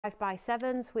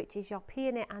5x7s, which is your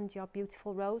peony and your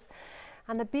beautiful rose.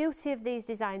 And the beauty of these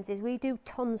designs is we do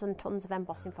tons and tons of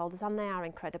embossing folders, and they are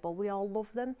incredible. We all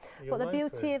love them. But the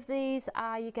beauty of these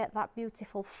are you get that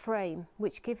beautiful frame,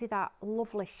 which gives you that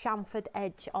lovely chamfered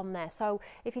edge on there. So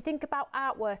if you think about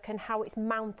artwork and how it's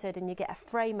mounted and you get a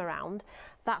frame around,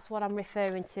 that's what I'm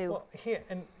referring to. Well, here,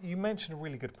 and you mentioned a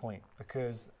really good point,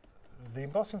 because the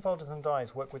embossing folders and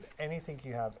dies work with anything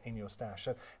you have in your stash.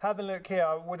 So have a look here.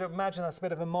 I would imagine that's a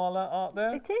bit of a Marla art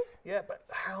there. It is. Yeah, but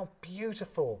how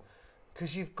beautiful.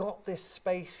 Because you've got this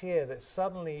space here that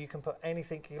suddenly you can put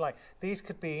anything you like. These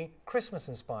could be Christmas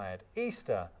inspired,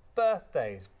 Easter,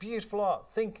 birthdays, beautiful art,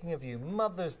 thinking of you,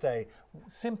 Mother's Day,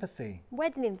 sympathy.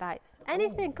 Wedding invites,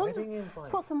 anything. Oh, wedding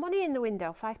invites. Put some money in the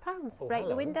window, £5. Oh, break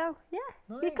the window. Yeah,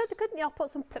 nice. You couldn't you? Or put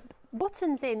some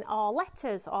buttons in, or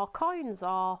letters, or coins,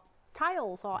 or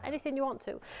tiles, or anything you want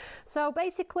to. So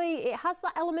basically it has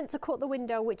that element to cut the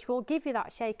window, which will give you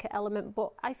that shaker element,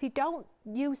 but if you don't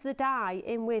use the die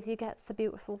in with, you get the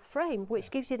beautiful frame,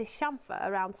 which gives you this chamfer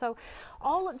around. So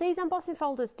all of these embossing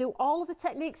folders do all of the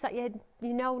techniques that you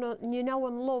know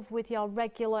and love with your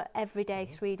regular everyday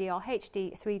 3D or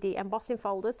HD 3D embossing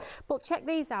folders. But check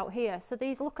these out here. So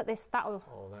these, look at this.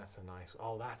 Oh, that's a nice.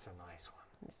 Oh, that's a nice one.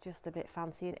 It's just a bit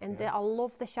fancy, and I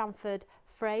love the chamfered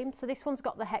frame. So this one's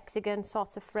got the hexagon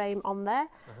sort of frame on there.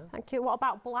 Thank you. What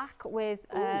about black with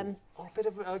a bit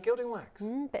of gilding wax?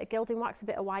 Bit of gilding wax, a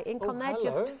bit of white ink on there,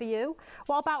 just for you.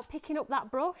 What about picking up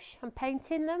that brush and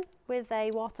painting them with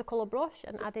a watercolour brush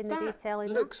and adding the detail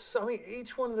in there? I mean,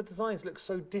 each one of the designs looks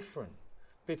so different,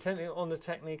 depending on the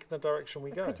technique and the direction we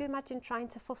go. Could you imagine trying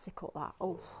to fussy cut that?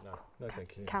 Oh, no,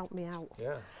 thank you. Count me out.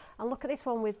 Yeah. And look at this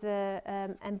one with the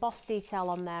embossed detail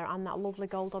on there and that lovely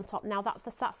gold on top. Now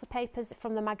that's the papers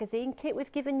from the magazine kit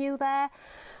we've given you there.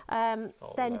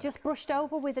 Then just brushed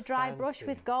over with a dry brush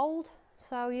with gold.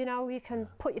 So, you know, you can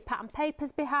put your pattern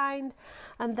papers behind,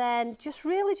 and then just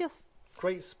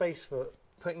great space for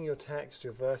putting your text,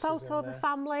 your verses photo of the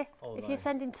family, if you're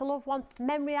sending to loved ones,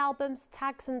 memory albums,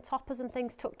 tags and toppers and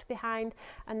things tucked behind.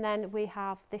 And then we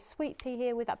have this sweet pea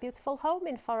here with that beautiful home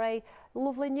in for a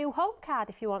lovely new home card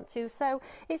if you want to. So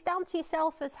it's down to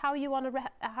yourself as how you want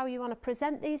to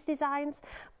present these designs,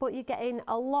 but you're getting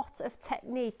a lot of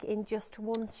technique in just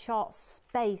one short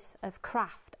space of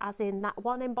craft, as in that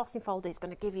one embossing folder is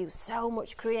going to give you so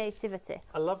much creativity.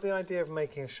 I love the idea of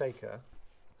making a shaker.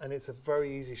 And it's a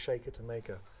very easy shaker to make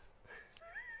her.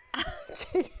 I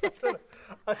don't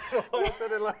know why I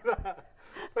said it like that.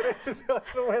 But I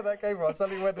don't know where that came from. I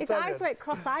suddenly went to tell you. His eyes went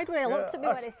cross-eyed when he looked at me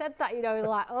when he said that, you know,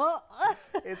 like, oh.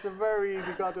 It's a very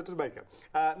easy card to make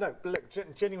her. No, but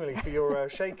look, genuinely, for your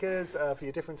shakers, for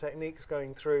your different techniques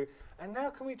going through. And now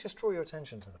can we just draw your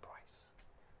attention to the price?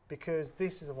 Because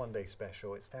this is a one-day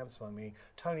special. It's stamped by me.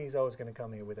 Tony's always going to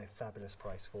come here with a fabulous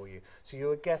price for you. So you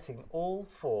are getting all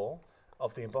 4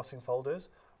 of the embossing folders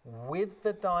with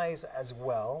the dies as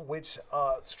well, which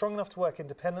are strong enough to work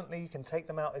independently. You can take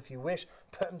them out if you wish,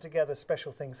 put them together,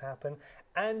 special things happen.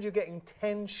 And you're getting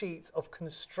 10 sheets of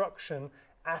construction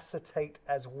acetate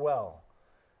as well.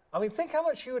 I mean, think how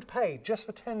much you would pay just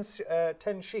for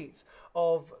 10 sheets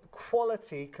of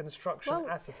quality construction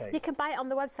acetate. You can buy it on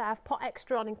the website. I've put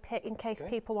extra on in case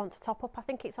people want to top up. I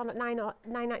think it's on at $9.99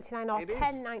 or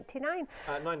 $10.99.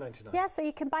 $9.99. Yeah, so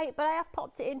you can buy it, but I have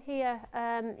popped it in here,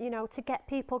 you know, to get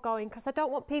people going, because I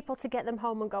don't want people to get them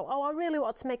home and go, oh, I really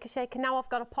want to make a shaker. Now I've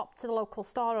got to pop to the local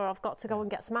store, or I've got to go and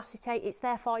get some acetate. It's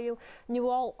there for you. And you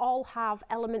all have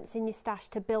elements in your stash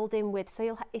to build in with.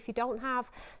 So if you don't have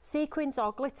sequins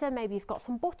or glitter, maybe you've got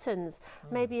some buttons,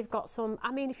 maybe you've got some,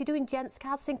 I mean, if you're doing gents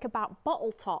cards, think about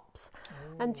bottle tops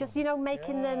and just, you know,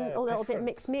 making them a little bit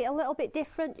mixed meat, a little bit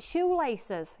different.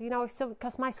 Shoelaces, you know,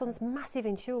 because my son's massive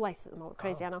in shoelaces at the moment,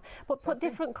 crazy I know, but put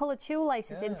different coloured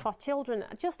shoelaces in for children,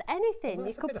 just anything. Well,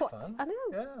 you could put, I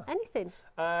know, anything.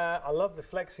 I love the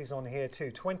flexis on here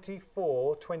too,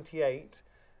 24, 28,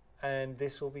 and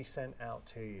this will be sent out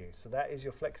to you. So that is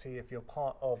your flexi if you're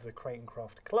part of the Crate and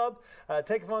Craft Club.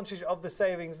 Take advantage of the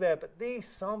savings there. But these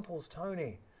samples,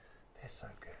 Tony, they're so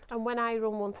good. And when I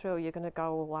run one through, you're going to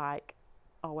go like,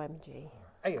 OMG.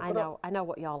 Hey, I know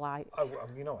what you're like. Oh,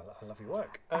 you know, I love your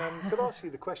work. Could I ask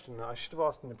you the question that I should have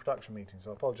asked in the production meeting,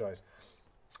 so I apologise.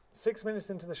 6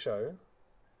 minutes into the show,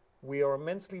 we are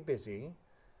immensely busy.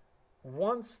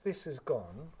 Once this is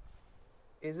gone,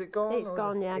 is it gone? It's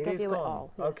gone, yeah, I gave you it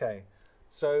all. Yeah. Okay,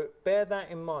 so bear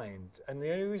that in mind. And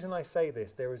the only reason I say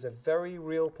this, there is a very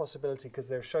real possibility, because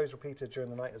there are shows repeated during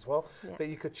the night as well, that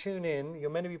you could tune in. You're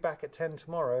meant to be back at 10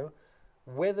 tomorrow.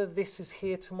 Whether this is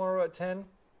here tomorrow at 10,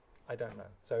 I don't know.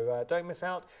 So don't miss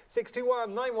out.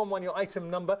 621-911, your item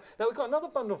number. Now, we've got another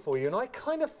bundle for you, and I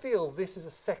kind of feel this is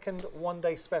a second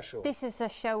one-day special. This is a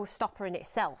showstopper in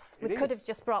itself. It We could is. have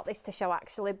just brought this to show,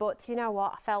 actually, but do you know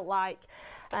what? I felt like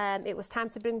it was time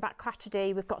to bring back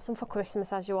Quattro-D. We've got some for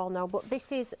Christmas, as you all know, but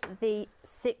this is the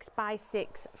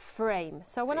 6x6 frame.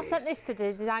 So when I sent this to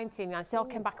the design team, they all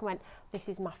came back and went, this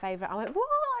is my favourite. I went, what?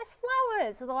 It's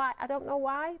flowers. So they're like, I don't know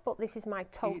why, but this is my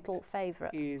total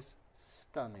favourite. It is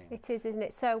stunning. It is, isn't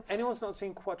it? So anyone's not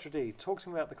seen Quattro-D, talk to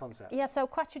me about the concept. yeah, so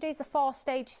Quattro-D is a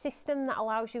 4-stage system that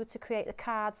allows you to create the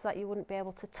cards that you wouldn't be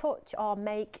able to touch or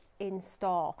make in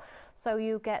store. So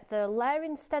you get the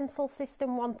layering stencil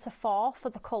system 1 to 4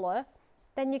 for the colour,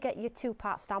 then you get your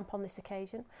 2-part stamp on this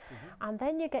occasion, and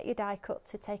then you get your die cut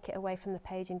to take it away from the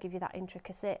page and give you that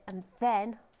intricacy, and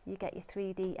then you get your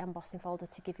 3D embossing folder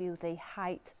to give you the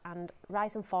height and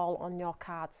rise and fall on your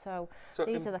card. So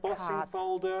these are the cards. Embossing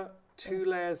folder, 2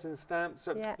 layers and stamps.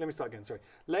 So let me start again, sorry.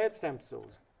 Layered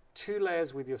stencils, 2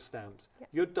 layers with your stamps,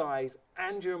 your dies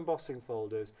and your embossing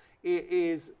folders. It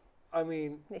is, I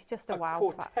mean, it's just a wow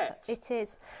quartet. factor. It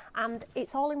is. And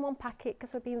it's all in one packet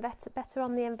because we're being better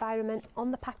on the environment.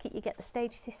 On the packet, you get the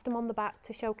stage system on the back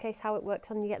to showcase how it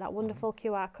works, and you get that wonderful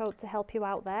QR code to help you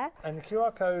out there. And the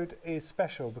QR code is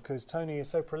special because Toni is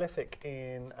so prolific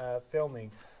in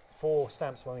filming for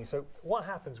Stamps Money. So what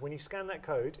happens when you scan that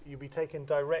code, you'll be taken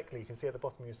directly, you can see at the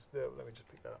bottom, let me just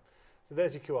pick that up. So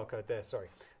there's your QR code there, sorry.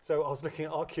 So I was looking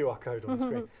at our QR code on the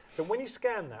screen. So when you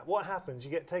scan that, what happens? You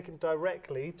get taken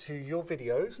directly to your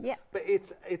videos, but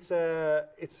it's a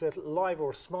live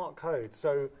or a smart code.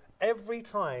 So every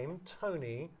time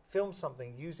Toni films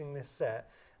something using this set,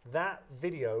 that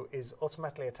video is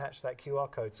automatically attached to that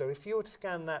QR code. So if you were to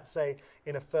scan that, say,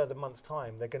 in a further month's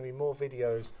time, there are going to be more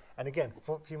videos. And again,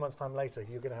 for a few months' time later,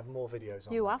 you're going to have more videos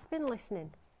on. You have been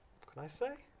listening. Can I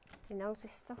say? He knows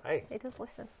his stuff. Hey. He does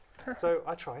listen. So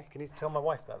I try. Can you tell my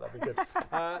wife that? That'd be good.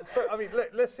 So, I mean,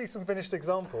 let's see some finished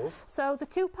examples. So the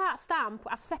 2-part stamp,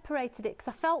 I've separated it because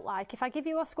I felt like if I give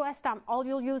you a square stamp, all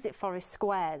you'll use it for is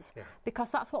squares.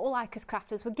 Because that's what we like as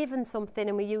crafters. We're given something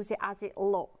and we use it as it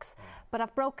looks. But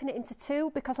I've broken it into 2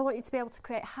 because I want you to be able to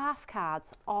create half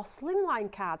cards or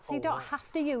slimline cards. So you don't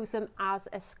have to use them as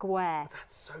a square.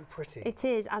 That's so pretty. It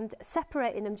is. And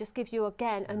separating them just gives you,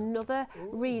 again, another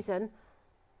reason.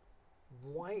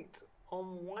 White on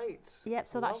white. Yep,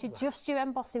 so that's just your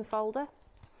embossing folder.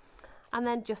 And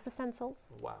then just the stencils.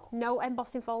 Wow. No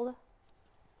embossing folder.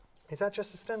 Is that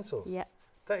just the stencils? Yep.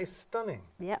 That is stunning.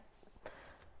 Yep.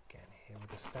 Again, here with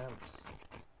the stamps.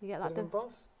 You get that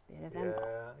emboss? Bit of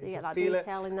emboss. You get that feel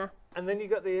detail in there. And then you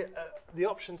got the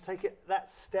option to take it that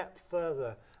step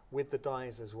further with the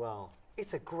dies as well.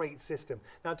 It's a great system.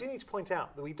 Now, I do need to point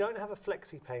out that we don't have a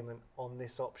flexi payment on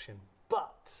this option,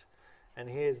 but, and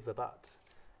here's the but,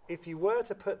 if you were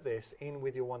to put this in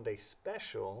with your one-day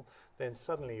special, then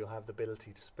suddenly you'll have the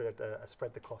ability to spread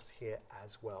the cost here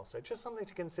as well. So just something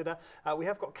to consider. We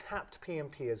have got capped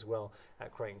PMP as well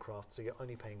at Crate & Craft, so you're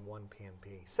only paying 1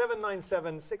 PMP.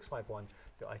 797651,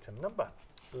 your item number.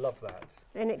 Love that.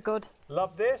 Isn't it good?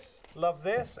 Love this,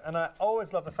 and I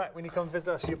always love the fact when you come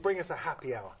visit us, you bring us a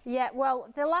happy hour. Yeah, well,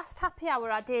 the last happy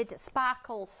hour I did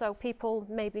sparkles, so people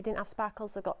maybe didn't have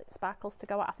sparkles or got sparkles to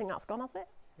go out. I think that's gone, has it?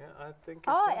 Yeah, I think it's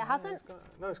gone. It hasn't?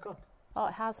 No, it's gone. Oh,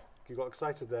 it has. You got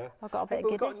excited there. I got a bit But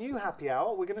giddy. we've got a new happy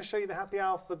hour. We're going to show you the happy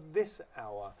hour for this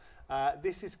hour.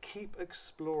 This is Keep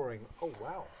Exploring. Oh,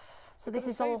 wow. So this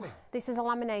is a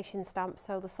lamination stamp.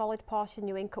 So the solid portion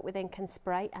you ink up with ink and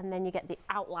spray, and then you get the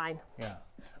outline. Yeah.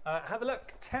 Have a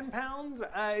look.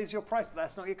 £10 is your price, but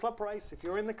that's not your club price. If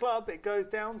you're in the club, it goes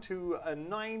down to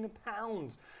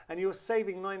 £9, and you're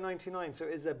saving £9.99. So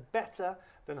it is a better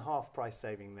than half price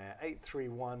saving there.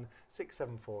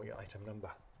 831674, your item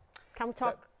number. Can we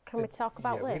talk? Can we talk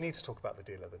about this? We need to talk about the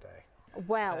deal of the day.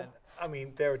 Well, I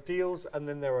mean, there are deals and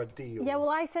then there are deals. yeah. Well,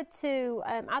 I said to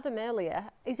Adam earlier,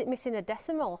 is it missing a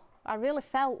decimal? I really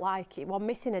felt like it was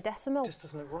missing a decimal. It just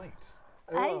doesn't look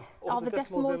right. Or the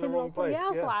decimals in the wrong place. Yeah, I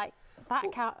was like,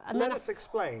 that can't. And let us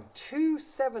explain.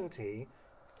 $2.70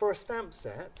 for a stamp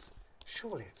set.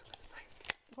 Surely it's a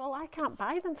mistake. Well, I can't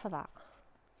buy them for that.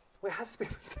 Well, it has to be a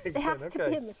mistake. It has to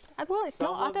be a mistake. Well, it's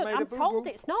not. I'm told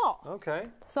it's not. Okay.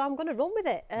 So I'm going to run with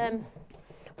it.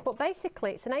 But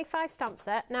basically, it's an A5 stamp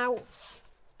set. Now,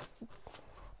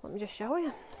 let me just show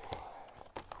you.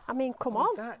 I mean, come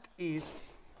on. That is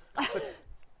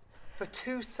for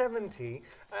 $2.70.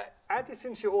 Add this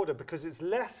into your order because it's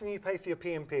less than you pay for your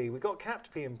PMP. We've got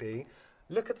capped PMP.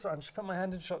 Look at the, I'm just putting my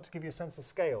hand in shot to give you a sense of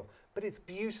scale, but it's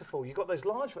beautiful. You've got those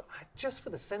large, just for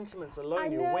the sentiments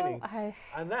alone, you're winning.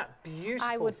 And that beautiful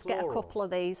I would floral. get a couple of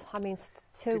these. I mean,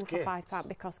 two Good for gift. £5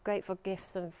 because great for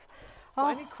gifts of. For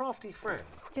any crafty friend.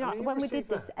 Do you know, when we did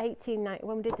this,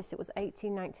 when we did this, it was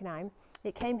 $18.99.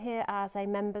 It came here as a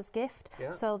member's gift,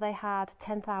 so they had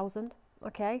 10,000.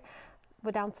 Okay,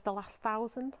 we're down to the last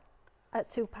 1,000 at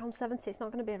 £2.70. It's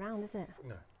not going to be around, is it?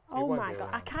 No. Oh my God,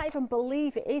 I can't even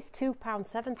believe it is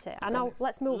 £2.70. I know,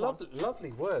 let's move on.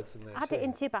 Lovely words in there. Add it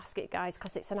into your basket, guys,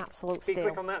 because it's an absolute Be steal.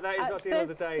 quick on that, that is our deal of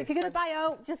the day. If you're going to buy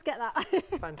out, just get that.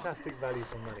 Fantastic value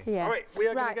for money. Yeah. All right, we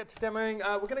are going to get to demoing.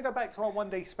 We're going to go back to our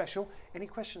one-day special. Any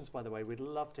questions, by the way, we'd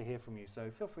love to hear from you.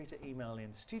 So feel free to email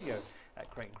in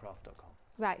studio@createandcraft.com.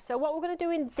 Right, so what we're going to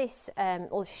do in this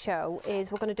show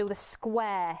is we're going to do the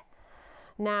square.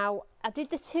 Now, I did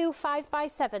the two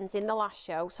 5x7s in the last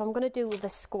show, so I'm going to do the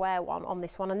square one on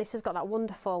this one. And this has got that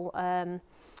wonderful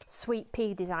sweet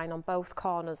pea design on both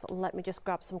corners. Let me just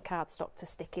grab some cardstock to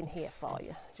stick in here for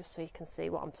you, just so you can see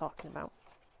what I'm talking about.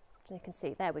 So you can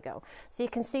see, there we go. So you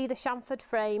can see the chamfered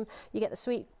frame, you get the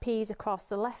sweet peas across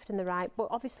the left and the right, but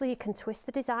obviously you can twist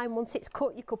the design. Once it's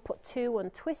cut, you could put two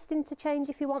and twist interchange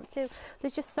if you want to.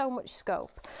 There's just so much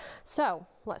scope. So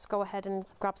let's go ahead and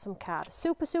grab some card.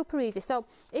 Super, super easy. So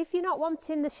if you're not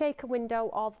wanting the shaker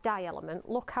window or the die element,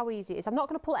 look how easy it is. I'm not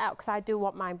going to pull it out because I do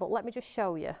want mine, but let me just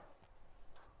show you.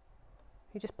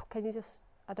 Can you just,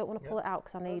 I don't want to pull it out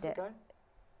because I need it. Okay.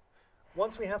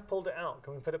 Once we have pulled it out,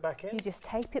 can we put it back in? You just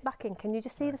tape it back in. Can you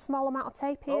just see the small amount of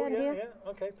tape here and here? Yeah,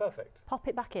 okay, perfect. Pop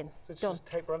it back in. So just a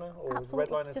tape runner or Absolutely.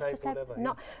 red liner tape or whatever?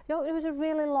 No, it was a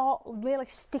really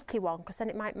sticky one because then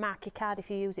it might mark your card if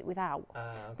you use it without.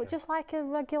 Okay. But just like a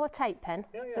regular tape pen,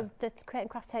 the Create and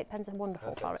Craft tape pens are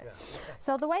wonderful for it. Yeah. Okay.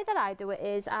 So the way that I do it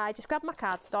is I just grab my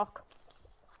cardstock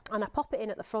and I pop it in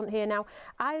at the front here. Now,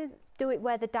 I do it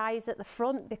where the die is at the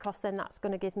front because then that's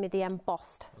going to give me the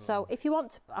embossed. So if you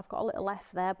want to, I've got a little F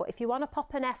there, but if you want to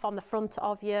pop an F on the front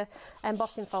of your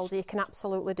embossing folder, you can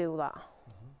absolutely do that.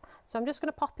 So I'm just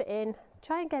going to pop it in,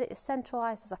 try and get it as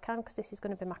centralised as I can because this is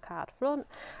going to be my card front,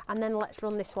 and then let's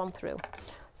run this one through.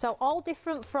 So all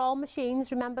different for all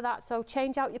machines, remember that. So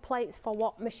change out your plates for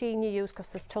what machine you use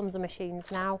because there's tons of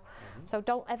machines now. So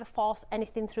don't ever force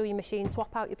anything through your machine,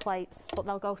 swap out your plates, but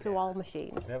they'll go through all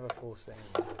machines. Never force it.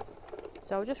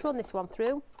 So just run this one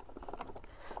through.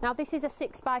 Now this is a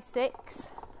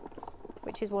 6x6,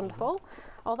 which is wonderful.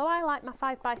 Although I like my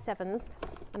 5x7s,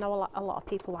 I know a lot of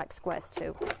people like squares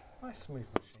too. Nice smooth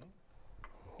machine.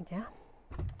 Yeah.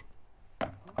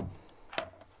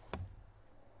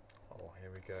 Oh,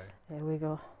 here we go. Here we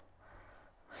go.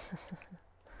 Look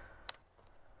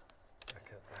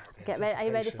at that. Get ready. Are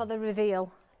you ready for the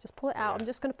reveal? Just pull it out. I'm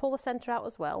just going to pull the centre out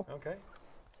as well. Okay.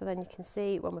 So then you can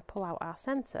see when we pull out our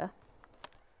centre.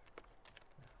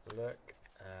 Look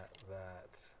at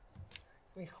that.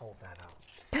 Let me hold that up.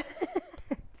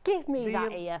 Give me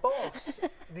that ear.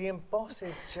 The emboss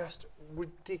is just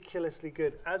ridiculously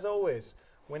good. As always,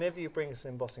 whenever you bring us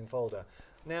an embossing folder.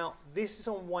 Now, this is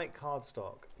on white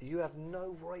cardstock. You have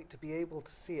no right to be able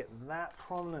to see it that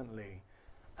prominently.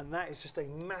 And that is just a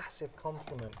massive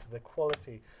compliment to the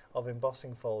quality of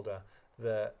embossing folder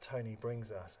that Toni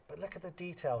brings us. But look at the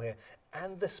detail here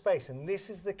and the space. And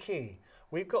this is the key.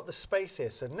 We've got the space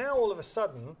here. So now all of a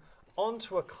sudden,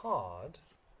 onto a card,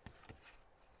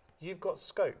 you've got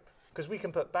scope. Because we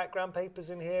can put background papers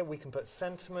in here, we can put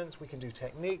sentiments, we can do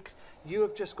techniques. You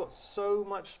have just got so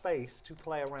much space to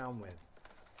play around with.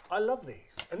 I love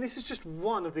these. And this is just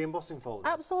one of the embossing folders.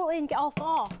 Absolutely, you can get all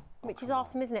four, which is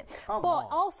awesome, isn't it? But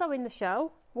also in the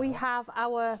show, we have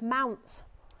our mounts.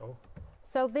 Oh.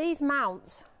 So these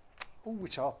mounts... Oh,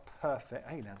 which are perfect.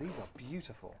 Hey, now these are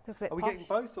beautiful. Are we getting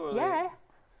both? Or Yeah,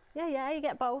 you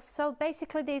get both. So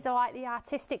basically these are like the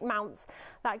artistic mounts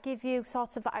that give you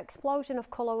sort of that explosion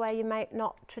of colour where you might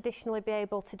not traditionally be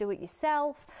able to do it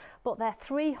yourself, but they're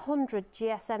 300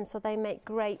 GSM, so they make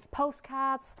great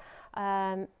postcards.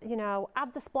 You know,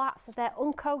 add the splats, they're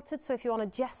uncoated, so if you want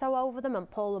to gesso over them and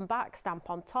pull them back, stamp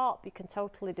on top, you can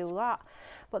totally do that.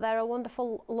 But they're a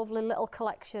wonderful, lovely little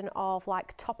collection of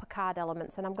like topper card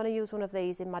elements, and I'm going to use one of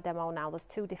these in my demo now. There's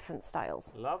two different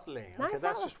styles. Lovely. Nice, okay,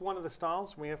 that's just one of the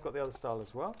styles. We have got the other style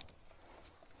as well.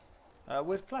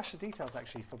 We'll flash the details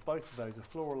actually for both of those, the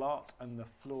floral art and the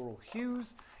floral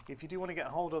hues. If you do want to get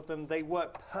hold of them, they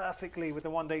work perfectly with the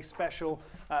one-day special.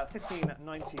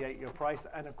 $15.98 your price,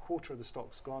 and a quarter of the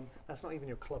stock's gone. That's not even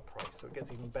your club price, so it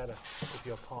gets even better if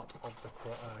you're part of the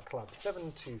club.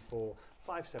 724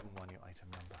 571 your item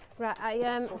number. Right,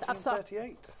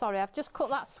 $14.38. I've just cut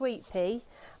that sweet pea,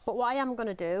 but what I am going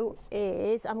to do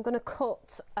is I'm going to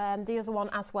cut the other one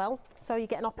as well, so you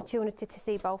get an opportunity to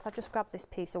see both. I just grabbed this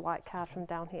piece of white card from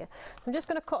down here. So I'm just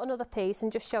going to cut another piece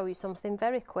and just show you something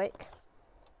very quick.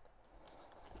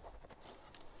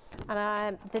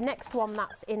 And the next one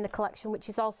that's in the collection, which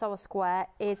is also a square,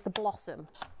 is the blossom.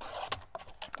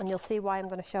 And you'll see why I'm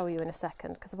going to show you in a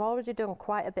second, because I've already done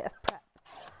quite a bit of prep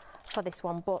for this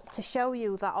one, but to show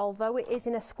you that although it is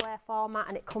in a square format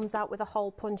and it comes out with a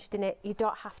hole punched in it, you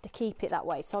don't have to keep it that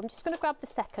way. So I'm just going to grab the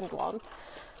second one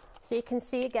so you can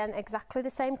see again exactly the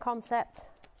same concept.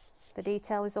 The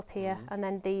detail is up here, and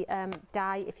then the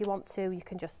die, if you want to, you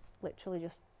can just literally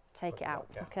just take it out.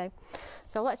 Okay,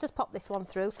 so let's just pop this one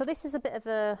through. So this is a bit of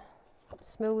a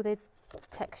smoothed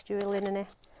texture linen-y.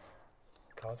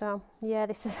 So yeah,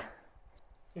 this is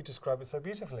you describe it so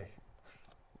beautifully.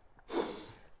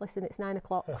 Listen, it's 9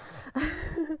 o'clock.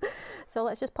 So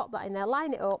let's just pop that in there,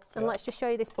 line it up, and let's just show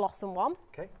you this blossom one.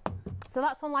 Okay. So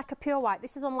that's on like a pure white.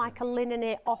 This is on like a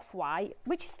linen-y off-white,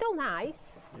 which is still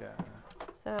nice. Yeah.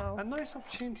 So a nice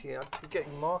opportunity. We're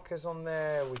getting markers on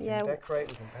there. We can decorate.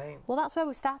 We can paint. Well, that's where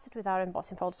we started with our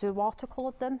embossing folders. We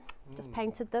watercoloured them, just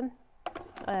painted them.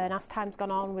 And as time's gone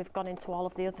on, we've gone into all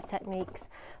of the other techniques.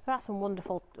 There are some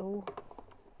wonderful. Oh,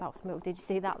 that was smooth. Did you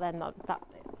see that then? That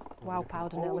wow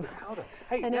powder nearly. The powder.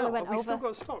 Hey, they nearly went over. We still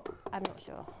got stock? I'm not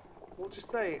sure. We'll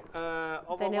just say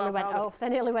they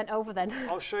nearly went over then.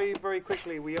 I'll show you very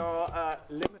quickly. We are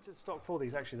limited stock for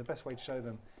these. Actually, the best way to show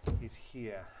them is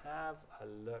here. Have a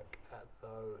look at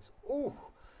those. Ooh,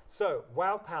 so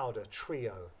wow powder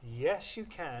trio. Yes, you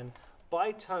can.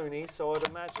 By Toni. So I'd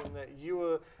imagine that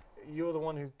you're the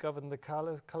one who governed the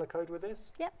color code with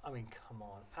this. Yep. I mean, come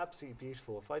on, absolutely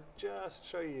beautiful. If I just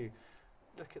show you,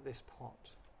 look at this pot.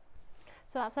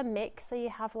 So that's a mix, so you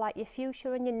have like your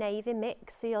fuchsia and your navy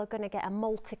mix, so you're going to get a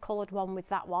multicoloured one with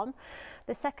that one.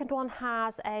 The second one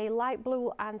has a light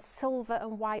blue and silver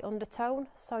and white undertone,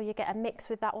 so you get a mix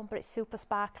with that one, but it's super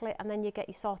sparkly, and then you get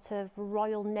your sort of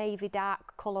royal navy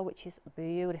dark colour, which is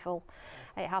beautiful.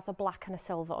 It has a black and a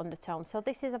silver undertone. So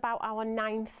this is about our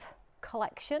 9th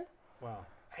collection. Wow.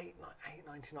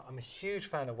 $8.99. I'm a huge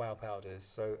fan of wow powders,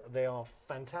 so they are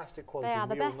fantastic quality. They are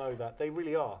the we all best. know that. They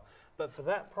really are. But for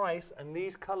that price and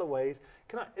these colourways,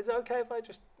 is it okay if I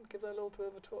just give that a little bit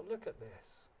of a tour? Look at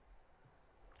this.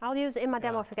 I'll use it in my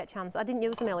demo if I get a chance. I didn't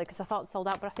use them earlier because I thought it sold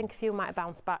out, but I think a few might have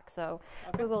bounced back, so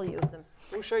we will use them.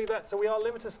 We'll show you that. So we are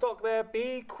limited stock there.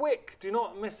 Be quick. Do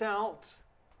not miss out.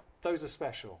 Those are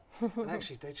special. And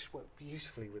actually, they just work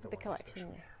beautifully with the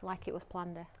collection, like it was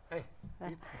planned. Hey.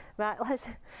 Right,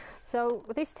 so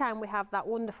this time we have that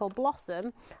wonderful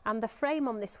blossom, and the frame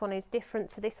on this one is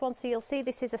different to this one. So you'll see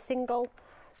this is a single.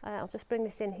 I'll just bring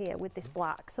this in here with this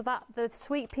black. So that the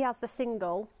sweet pea has the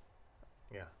single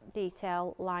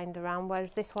detail lined around,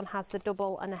 whereas this one has the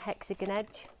double and a hexagon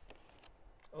edge.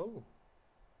 Oh,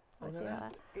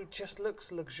 it just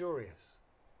looks luxurious.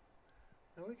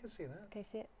 And we can see that. Can you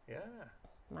see it? Yeah.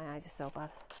 My eyes are so bad.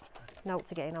 Note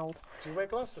to getting old. Do you wear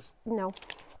glasses? No.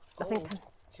 I think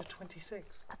you're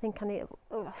 26. I think I need.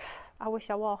 I wish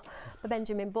I wore the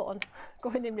Benjamin Button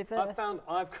going in reverse.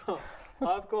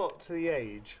 I've got to the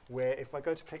age where if I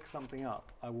go to pick something up,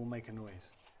 I will make a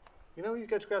noise. You know, when you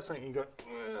go to grab something, and you go.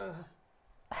 Ugh.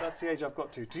 That's the age I've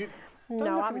got to. Do you?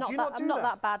 No, I'm not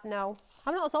that bad. No,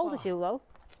 I'm not as old as you though.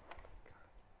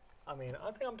 I mean,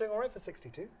 I think I'm doing all right for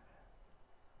 62.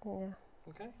 Yeah.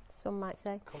 Okay. Some might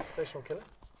say. Conversational killer.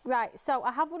 Right, so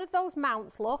I have one of those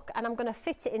mounts, look, and I'm going to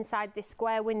fit it inside this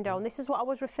square window, and this is what I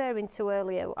was referring to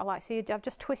earlier. I've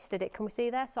just twisted it. Can we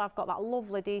see there? So I've got that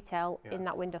lovely detail in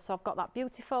that window. So I've got that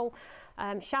beautiful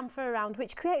chamfer around,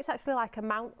 which creates actually like a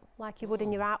mount, like you would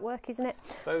in your artwork, isn't it?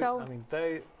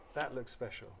 That looks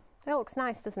special. It looks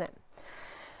nice, doesn't it?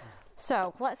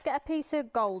 So let's get a piece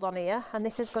of gold on here, and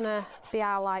this is going to be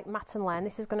our like matte and layer.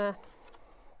 This is going to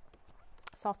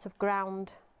sort of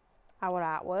ground our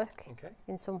artwork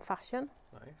in some fashion.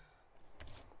 Nice.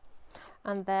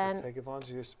 And then take advantage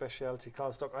of your specialty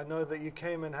card stock. I know that you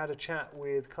came and had a chat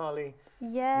with Carly.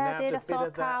 Yeah, I did. I saw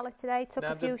Carly today, took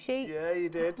a few sheets. Yeah, you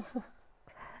did.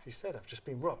 She said, I've just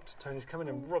been robbed. Tony's come in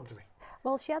and robbed me.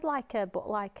 Well, she had like a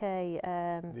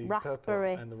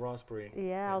raspberry. And the raspberry.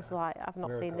 Yeah, I was like, I've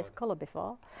not seen this colour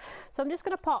before. So I'm just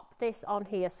going to pop this on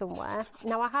here somewhere.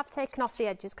 Now I have taken off the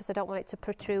edges because I don't want it to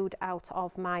protrude out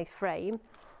of my frame.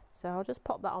 So I'll just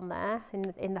pop that on there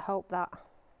in the hope that...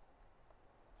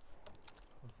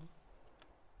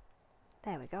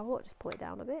 There we go. We'll just pull it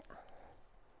down a bit.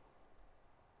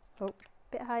 Oh, a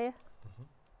bit higher.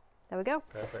 There we go.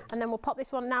 Perfect. And then we'll pop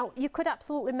this one. Now, you could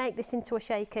absolutely make this into a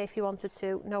shaker if you wanted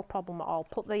to. No problem at all.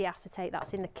 Put the acetate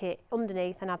that's in the kit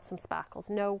underneath and add some sparkles.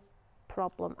 No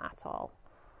problem at all.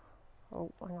 Oh,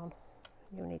 hang on.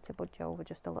 You need to budge over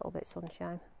just a little bit,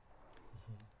 sunshine.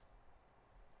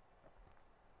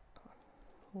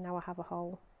 Now I have a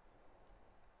hole.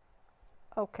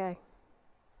 Okay.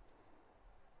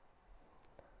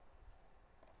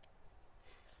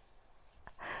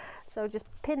 So just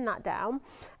pin that down.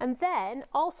 And then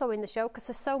also in the show, because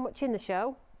there's so much in the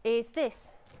show, is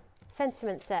this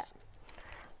sentiment set.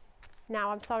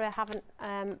 Now, I'm sorry I haven't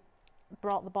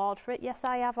brought the board for it. Yes,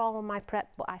 I have all of my prep,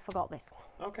 but I forgot this.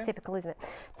 Okay. Typical, isn't it?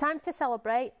 Time to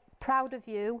celebrate. Proud of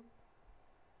you.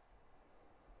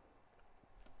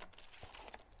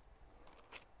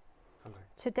 Hello.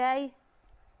 Today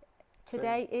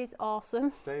is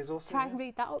awesome. Today is awesome. Try and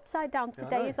read that upside down.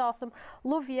 Today is awesome.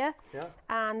 Love you. Yeah.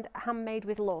 And handmade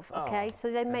with love. Okay.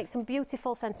 So they make some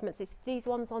beautiful sentiments. It's these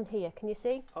ones on here. Can you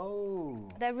see? Oh.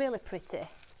 They're really pretty.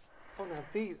 Oh, now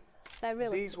these. They're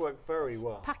really. These work very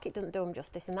well. Packet doesn't do them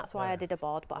justice, and that's why I did a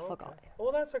board, but I forgot it.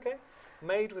 Well, that's okay.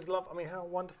 Made with love. I mean, how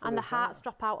wonderful. And is the hearts that?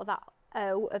 drop out of that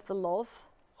O of the love.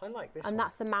 I like this. And one.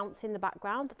 that's the mounts in the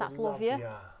background. That's The love you.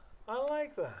 Yeah. I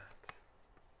like that.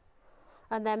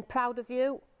 And then proud of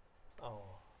you. Oh.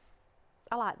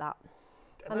 I like that.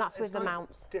 And that's with the nice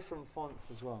mounts. Different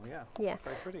fonts as well, yeah. Yeah.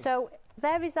 Very pretty. So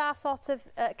there is our sort of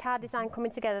card design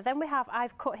coming together. Then we have,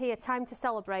 I've cut here, Time to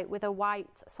Celebrate with a white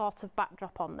sort of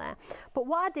backdrop on there. But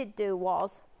what I did do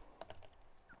was,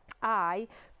 I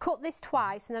cut this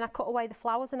twice and then I cut away the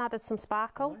flowers and added some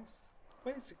sparkle. Nice.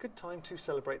 Well, it's a good time to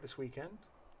celebrate this weekend.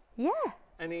 Yeah.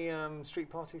 Any street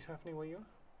parties happening where you are?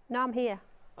 No, I'm here.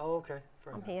 Oh, okay.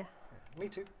 Fair I'm enough. here. Yeah. Me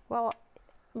too. Well,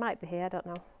 might be here, I don't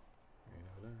know. You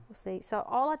never know. We'll see. So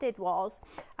all I did was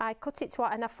I cut it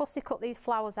twice and I fussy cut these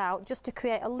flowers out just to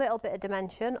create a little bit of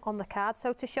dimension on the card.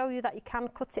 So to show you that you can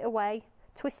cut it away,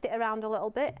 twist it around a little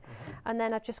bit, and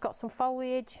then I just got some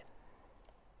foliage.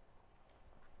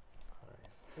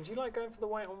 Nice. And do you like going for the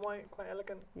white on white? Quite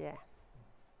elegant? Yeah.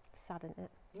 Sad, isn't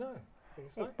it? No. I think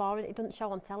it's It's nice. boring. It doesn't show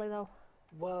on telly though.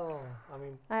 Well, I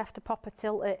mean, I have to proper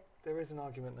tilt it. there is an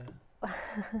argument there.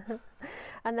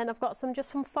 And then I've got just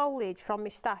some foliage from my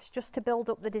stash just to build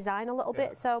up the design a little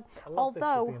bit. So I love although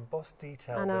this with the embossed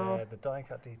detail I know. there, the die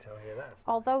cut detail here. That's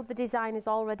although nice. the design is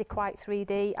already quite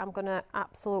 3D, I'm going to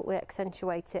absolutely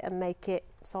accentuate it and make it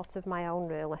sort of my own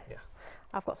really. Yeah.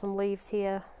 I've got some leaves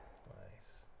here.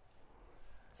 Nice.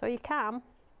 So you can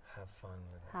Have fun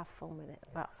with it. have fun with it.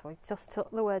 That's why I just took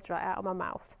the words right out of my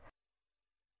mouth.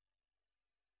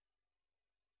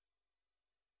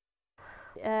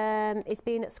 He's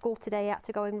been at school today. He had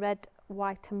to go in red,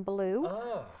 white and blue.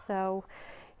 Ah. So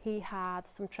he had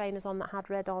some trainers on that had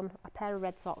red on, a pair of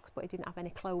red socks, but he didn't have any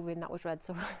clothing that was red.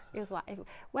 So he was like,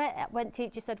 when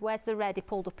teacher said, where's the red? He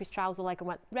pulled up his trouser leg and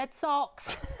went, red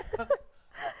socks.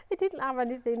 He didn't have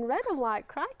anything red. I'm like,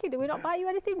 crikey, do we not buy you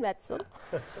anything red, son?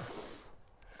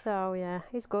 So yeah,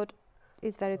 he's good.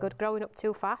 He's very good. Growing up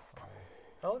too fast.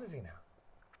 How old is he now?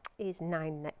 He's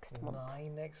 9 next month.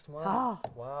 9 next month. Oh.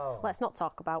 Wow. Let's not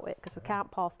talk about it because we can't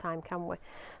pause time, can we?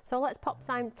 So let's pop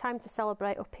time to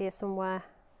celebrate up here somewhere.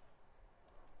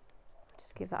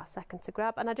 Just give that a second to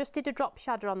grab. And I just did a drop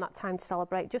shadow on that Time to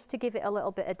Celebrate just to give it a little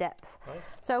bit of depth.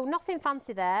 Nice. So nothing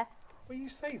fancy there. Well, you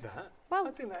say that. Well,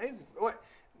 I think that is. Well,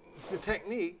 the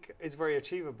technique is very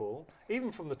achievable.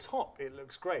 Even from the top, it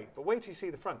looks great. But wait till you see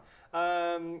the front.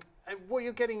 And what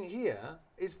you're getting here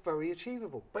is very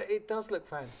achievable. But it does look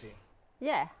fancy.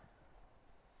 Yeah.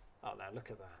 Oh, now look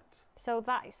at that. So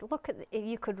that is, look at,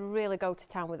 you could really go to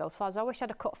town with those flowers. I wish I'd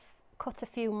have cut a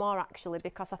few more actually,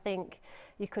 because I think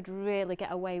you could really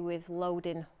get away with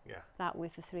loading that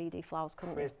with the 3D flowers,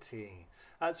 couldn't you? Pretty.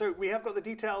 So we have got the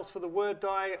details for the word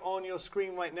die on your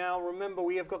screen right now. Remember,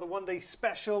 we have got the one-day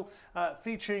special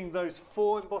featuring those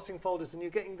 4 embossing folders, and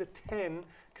you're getting the 10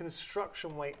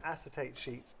 construction weight acetate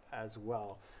sheets as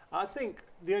well. I think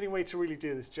the only way to really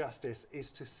do this justice is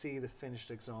to see the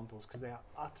finished examples because they are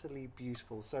utterly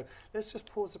beautiful. So let's just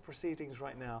pause the proceedings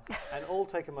right now and all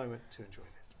take a moment to enjoy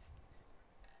this.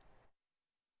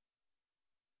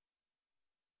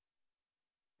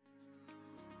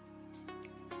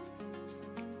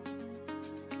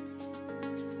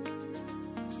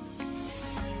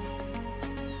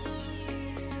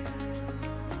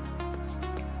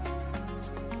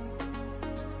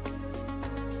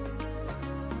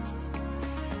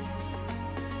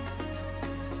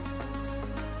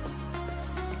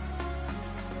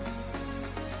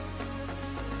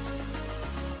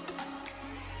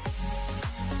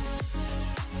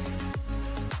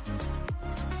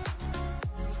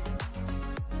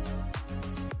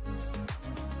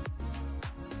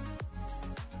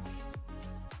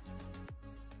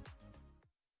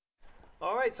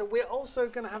 right, so we're also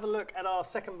going to have a look at our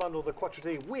second bundle, the Quattro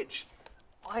D, which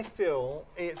I feel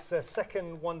it's a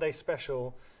second one-day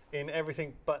special in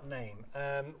everything but name.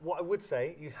 What I would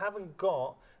say, you haven't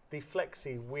got the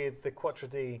Flexi with the Quattro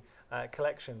D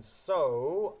collection.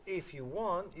 So if you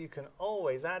want, you can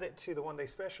always add it to the one-day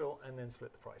special and then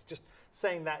split the price. Just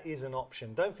saying that is an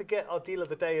option. Don't forget our deal of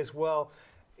the day as well.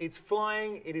 It's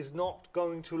flying. It is not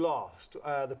going to last.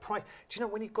 The price. Do you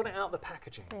know when you've got it out of the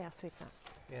packaging? Yeah, sweetheart.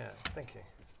 Yeah, thank you.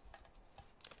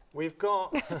 We've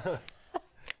got the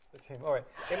team. All right,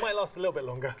 it might last a little bit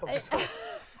longer. I'm just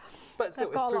but still,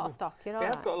 I've got a lot of stock, you know. We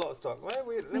have got a lot of stock. Well,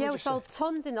 we sold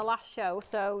tons in the last show,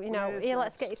 so you know. Here,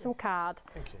 let's get you some card.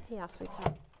 Thank you. Yeah,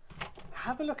 sweetheart.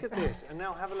 Have a look at this, and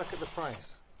now have a look at the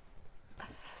price.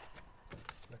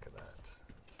 Look at that.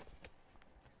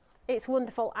 It's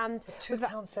wonderful, and for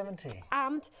 £2.70.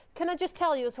 And can I just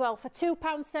tell you as well, for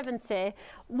 £2.70,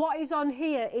 what is on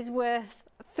here is worth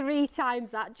 3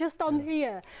 times that, just on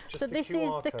here. Just so this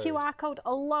is the QR code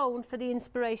alone for the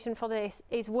inspiration for this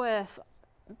is worth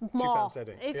more.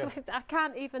 I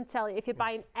can't even tell you if you're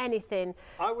buying anything.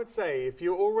 I would say if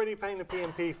you're already paying the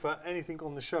P&P for anything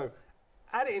on the show,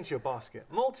 add it into your basket.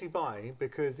 Multi-buy,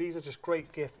 because these are just great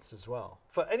gifts as well.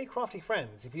 For any crafty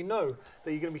friends, if you know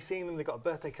that you're going to be seeing them, they've got a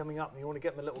birthday coming up and you want to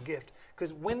get them a little gift.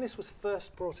 Because when this was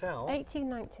first brought out...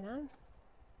 $18.99.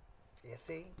 You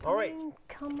see? All right.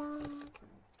 Come on.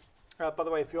 By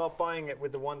the way, if you are buying it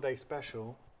with the one-day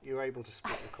special, you're able to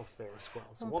split the cost there as well.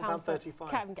 So £1.35. You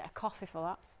can't even get a coffee for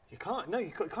that. You can't. No, you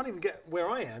can't even get where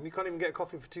I am. You can't even get a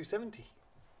coffee for $2.70.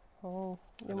 Oh,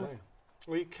 you must.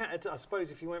 Well, you can. I suppose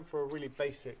if you went for a really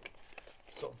basic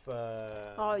sort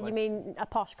of. Oh, like, you mean a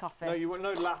posh coffee? No, you want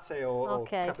no latte or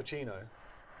cappuccino.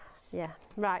 Yeah,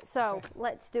 right, so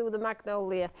let's do the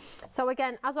Magnolia. So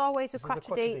again, as always with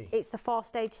Quattro D, it's the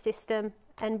 4-stage system,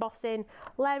 embossing,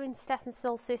 layering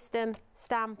stencil system,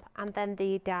 stamp, and then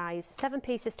the dies. 7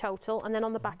 pieces total, and then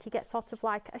on the back you get sort of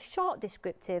like a short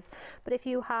descriptive. But if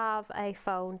you have a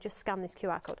phone, just scan this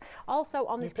QR code. Also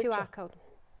on this QR code.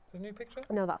 Is it a new picture?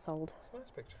 No, that's old. It's a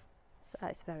nice picture.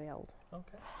 It's very old.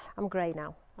 Okay. I'm grey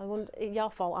now. Your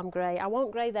fault, I'm grey. I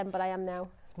won't grey then, but I am now.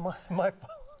 It's my fault.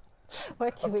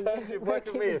 Working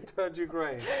with me has turned you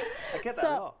grey. I get that a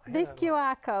lot. This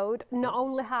QR code not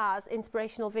only has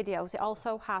inspirational videos, it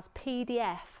also has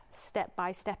PDF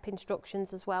step-by-step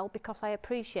instructions as well, because I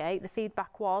appreciate the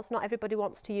feedback was not everybody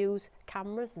wants to use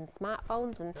cameras and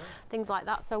smartphones and things like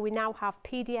that. So we now have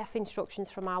PDF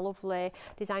instructions from our lovely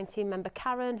design team member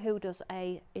Karen, who does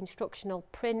a instructional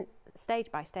print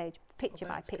stage by stage, picture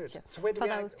by picture. Good. So where do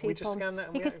we just scan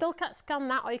that? You can still scan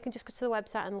that, or you can just go to the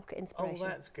website and look at inspiration. Oh,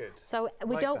 that's good. So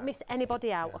we don't miss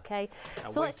anybody out, okay?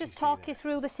 So let's just talk you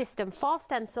through the system. 4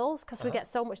 stencils, because we get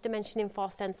so much dimension in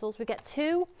 4 stencils. We get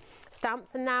 2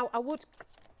 stamps, and now I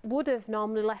would have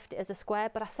normally left it as a square,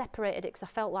 but I separated it because I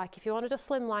felt like if you wanted to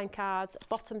slimline cards,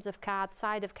 bottoms of cards,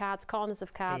 side of cards, corners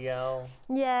of cards, DL.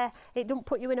 yeah, it don't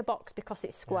put you in a box because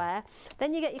it's square.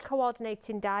 Then you get your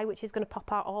coordinating die, which is going to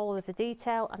pop out all of the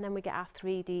detail, and then we get our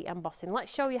 3D embossing.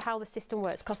 Let's show you how the system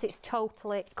works, because it's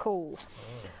totally cool.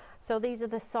 So these are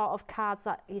the sort of cards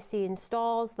that you see in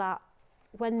stores that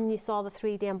when you saw the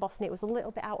 3D embossing, it was a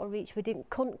little bit out of reach. We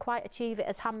couldn't quite achieve it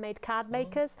as handmade card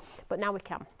makers, but now we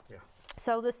can. Yeah.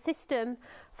 So the system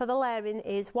for the layering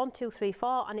is 1, 2, 3,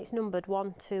 4, and it's numbered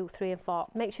 1, 2, 3, and 4.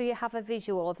 Make sure you have a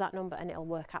visual of that number and it'll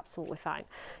work absolutely fine.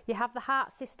 You have the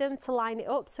heart system to line it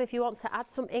up, so if you want to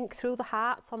add some ink through the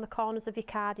hearts on the corners of your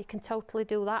card, you can totally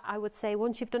do that. I would say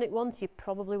once you've done it once, you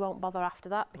probably won't bother after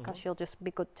that, because you'll just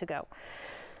be good to go.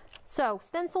 So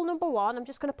stencil number 1, I'm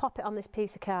just going to pop it on this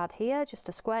piece of card here, just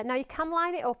a square. Now you can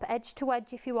line it up edge to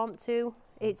edge if you want to.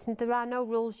 There are no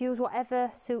rules. Use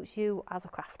whatever suits you as a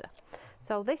crafter.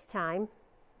 So this time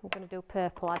I'm going to do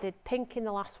purple. I did pink in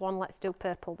the last one. Let's do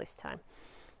purple this time.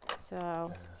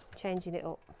 So changing it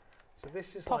up. So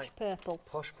this is posh purple.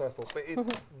 Posh purple, but it's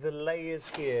the layers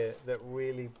here that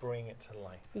really bring it to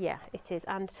life. Yeah, it is.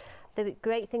 And the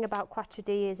great thing about Quattro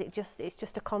D is it's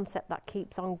just a concept that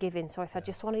keeps on giving. So if I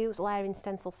just want to use layering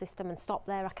stencil system and stop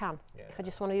there, I can. If I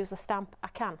just want to use the stamp, I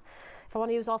can. If I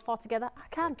want to use all 4 together,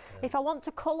 I can. If I want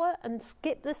to colour and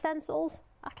skip the stencils,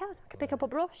 I can. I can pick up a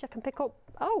brush, I can pick up...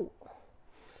 Oh!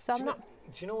 So do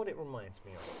you know what it reminds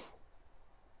me of?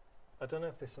 I don't know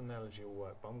if this analogy will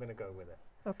work, but I'm going to go with it.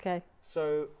 Okay.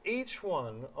 So each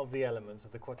one of the elements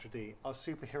of the Quattro D are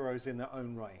superheroes in their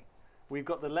own right. We've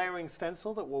got the layering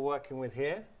stencil that we're working with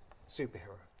here,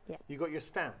 superhero. Yeah. You've got your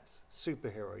stamps,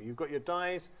 superhero. You've got your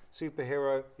dies,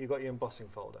 superhero. You've got your embossing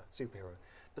folder, superhero.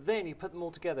 But then you put them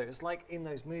all together. It's like in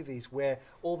those movies where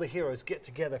all the heroes get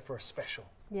together for a special.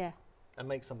 Yeah. and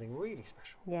make something really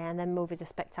special. Yeah, and then movies are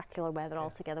spectacular where they're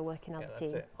all together working as a That's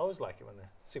team. it. I always like it when the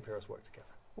superheroes work together.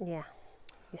 Yeah,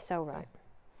 you're so right.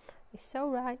 You're so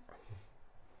right.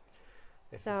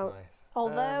 This So, is nice.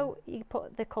 Although you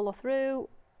put the colour through,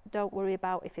 don't worry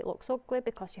about if it looks ugly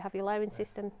because you have your layering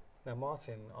system. Now,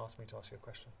 Martin asked me to ask you a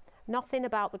question. Nothing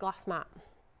about the glass mat.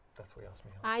 That's what he asked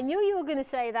me. I knew you were going to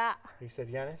say that. He said,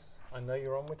 Yanis, I know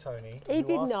you're on with Toni. He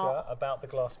did asked not. her about the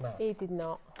glass mat. He did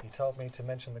not. He told me to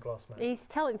mention the glass mat. He's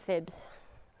telling fibs.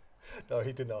 No,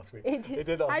 he didn't ask me. He did. He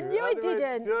did ask I me. knew he Anyway,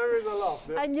 didn't. Do you know the reason I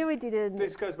laughed? I knew he didn't.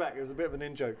 This goes back. It was a bit of an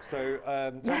in-joke. So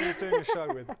Toni was doing a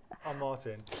show with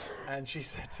Martin, and she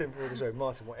said to him before the show,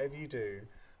 Martin, whatever you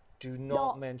do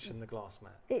not mention the glass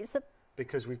mat.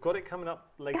 Because we've got it coming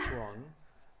up later on,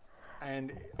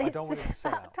 and I don't want it to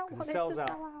sell out. Because it sells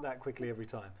out that quickly every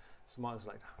time. So Martin's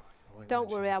like, don't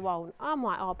worry, I won't. I'm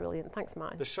like, oh, brilliant. Thanks,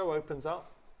 Martin. The show opens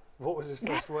up. What was his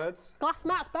first words? Glass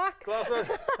mat's back. Glass mat's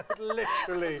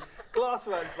literally. Glass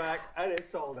mat's back, and it's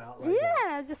sold out. Like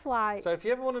yeah, just like. So if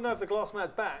you ever want to know if the glass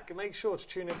mat's back, make sure to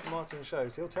tune in for Martin's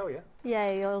shows. He'll tell you.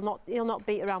 Yeah, he'll not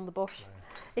beat around the bush. No.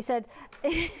 He said,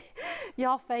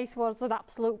 your face was an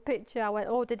absolute picture. I went,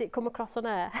 oh, did it come across on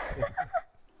air?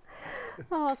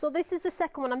 Oh, so this is the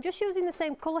second one. I'm just using the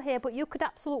same colour here, but you could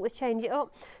absolutely change it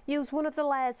up. Use one of the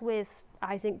layers with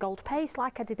Zinc Gold Paste,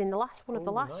 like I did in the last one of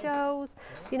the last shows.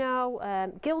 Yeah. You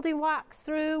know, gilding wax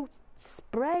through,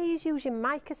 sprays, use your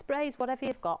mica sprays, whatever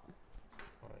you've got.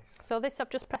 Nice. So this I've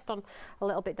just pressed on a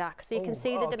little bit darker, so you can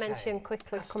see the dimension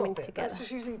quickly coming together. That's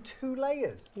just using 2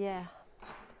 layers. Yeah, it's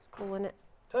cool, isn't it?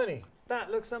 Toni, that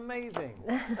looks amazing.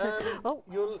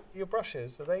 Your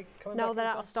brushes, are they coming back? No, they're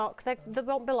out of stock. They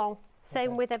won't be long.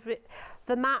 Same with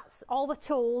the mats, all the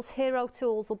tools, hero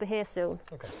tools will be here soon.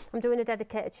 Okay. I'm doing a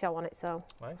dedicated show on it, so.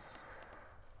 Nice.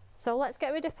 So let's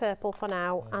get rid of purple for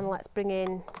now and let's bring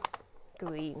in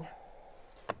green.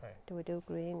 Okay. Do we do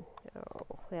green?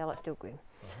 Oh, yeah, let's do green.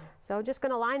 So I'm just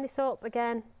going to line this up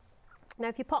again. Now,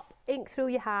 if you pop ink through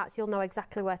your hearts, you'll know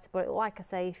exactly where to put it. Like I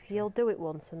say, if you'll do it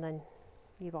once and then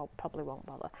you probably won't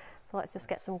bother. So let's just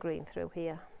get some green through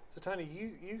here. So Toni,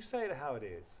 you say it how it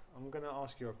is. I'm going to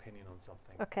ask your opinion on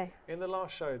something. Okay. In the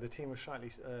last show, the team was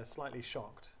slightly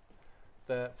shocked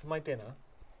that for my dinner,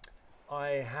 I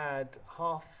had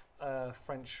half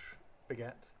French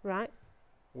baguette, right,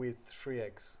 with 3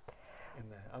 eggs in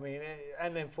there. I mean,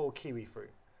 and then 4 kiwi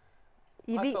fruit.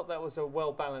 I felt that was a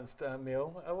well-balanced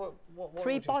meal. What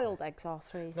 3 boiled eggs or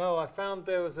 3? No, I found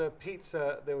there was a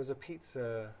pizza.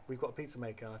 We've got a pizza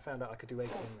maker, and I found out I could do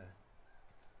eggs in there.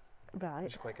 Right.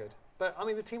 Which is quite good. But, I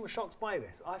mean, the team was shocked by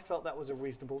this. I felt that was a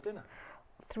reasonable dinner.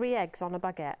 3 eggs on a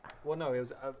baguette? Well, no, it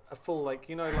was a full, like,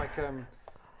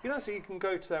 so you can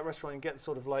go to that restaurant and get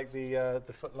sort of like the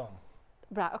foot long.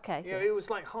 Right, okay. Yeah, it was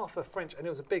like half a French, and it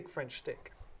was a big French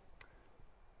stick.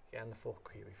 Yeah, and the 4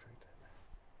 kiwi fruit.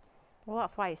 Well,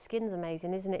 that's why his skin's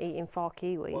amazing, isn't it, eating 4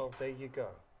 kiwis? Well, there you go.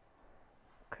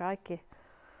 Crikey.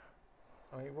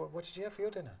 I mean, what did you have for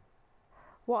your dinner?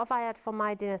 What have I had for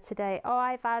my dinner today? Oh,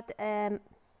 I've had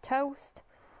toast,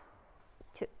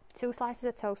 2 slices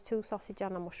of toast, 2 sausage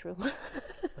and a mushroom.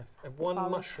 Nice. And 1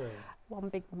 mushroom? 1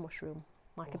 big mushroom,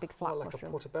 like a big flat like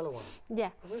mushroom. Like a portobello one? Yeah.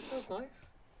 Well, that sounds nice.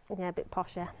 Yeah, a bit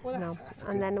posh, yeah. Well, that's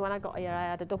and then when I got here, I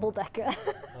had a double-decker.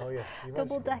 Oh, yeah.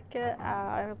 Double-decker,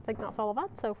 I think that's all I've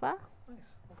had so far.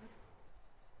 Nice,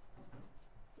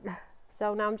 okay.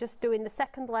 So now I'm just doing the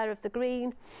second layer of the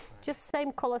green, just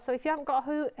same colour. So if you haven't got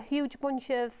a huge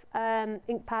bunch of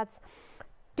ink pads,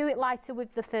 do it lighter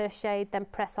with the first shade, then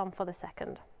press on for the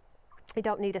second. You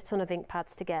don't need a ton of ink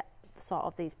pads to get sort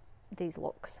of these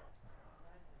looks.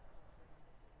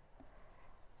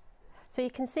 So you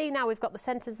can see now we've got the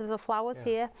centres of the flowers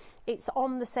here. It's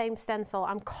on the same stencil.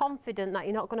 I'm confident that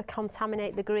you're not going to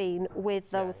contaminate the green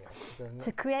with those.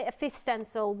 To create a 5th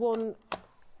stencil,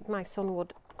 my son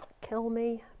would kill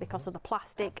me because of the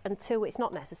plastic, and 2, it's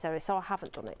not necessary, so I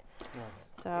haven't done it.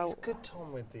 Nice. So it's good,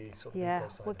 Tom, with the sort of yeah,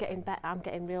 we're getting better. I'm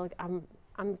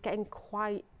getting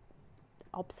quite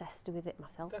obsessed with it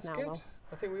myself now. That's good. Though.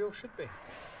 I think we all should be.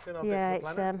 Yeah,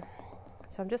 it's so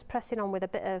I'm just pressing on with a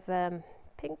bit of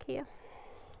pink here.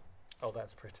 Oh,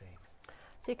 that's pretty.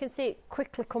 So you can see it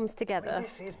quickly comes together.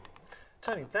 This is,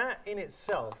 Toni, that in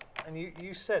itself, and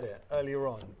you said it earlier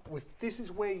on, this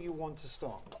is where you want to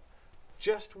stop.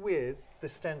 Just with the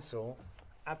stencil,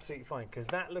 absolutely fine, because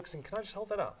that looks, and can I just hold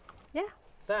that up? Yeah.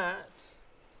 That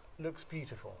looks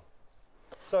beautiful.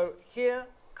 So here,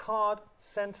 card,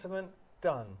 sentiment,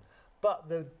 done. But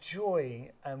the joy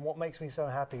and what makes me so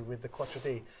happy with the Quattro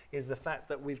D is the fact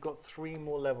that we've got 3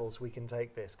 more levels we can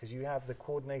take this, because you have the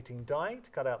coordinating die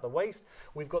to cut out the waste,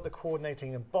 we've got the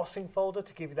coordinating embossing folder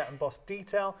to give you that embossed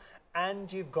detail,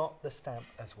 and you've got the stamp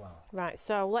as well. Right,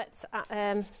 so let's,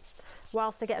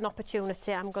 whilst I get an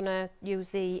opportunity, I'm going to use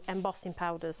the embossing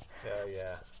powders.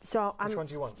 Yeah. So Which one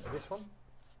do you want? This one?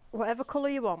 Whatever colour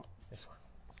you want. This one.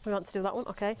 We want to do that one,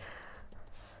 okay.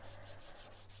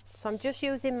 So I'm just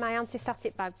using my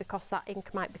anti-static bag because that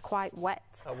ink might be quite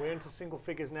wet. We're into single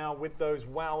figures now with those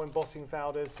WOW embossing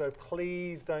powders, so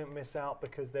please don't miss out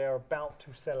because they're about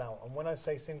to sell out. And when I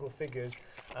say single figures,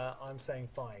 I'm saying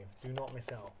 5. Do not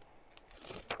miss out.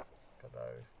 Look at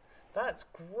those. That's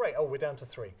great. Oh, we're down to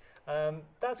 3.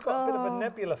 That's got a bit of a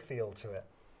nebula feel to it.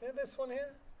 Yeah, this one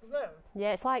here, isn't it?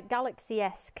 Yeah, it's like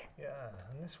galaxy-esque. Yeah,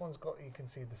 and this one's got, you can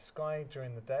see the sky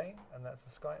during the day, and that's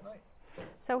the sky at night.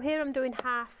 So here I'm doing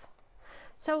half.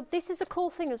 So this is the cool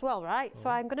thing as well, right? So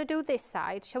I'm going to do this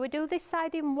side. Shall we do this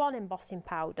side in one embossing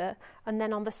powder, and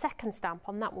then on the second stamp,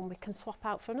 on that one, we can swap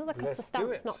out for another because the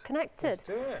stamp's not connected. Let's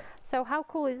do it. So how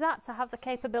cool is that to have the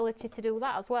capability to do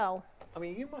that as well? I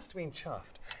mean, you must have been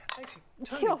chuffed. Actually,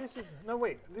 Toni, this is, no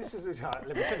wait, this is,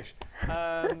 let me finish.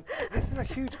 This is a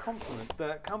huge compliment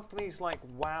that companies like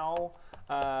WOW,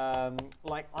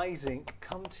 like iZink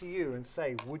come to you and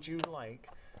say, would you like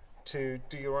to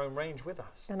do your own range with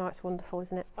us? I know, it's wonderful,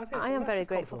 isn't it? I am very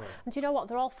grateful. And do you know what?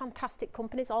 They're all fantastic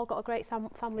companies, all got a great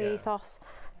family ethos.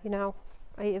 You know,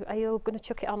 are you going to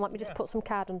chuck it on? Let me just put some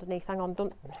card underneath. Hang on,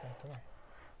 don't. Okay, don't worry.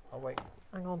 I'll wait.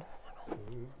 Hang on.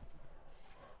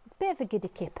 Bit of a giddy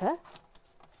kipper.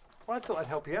 Well, I thought I'd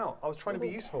help you out. I was trying to be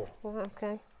useful. Right,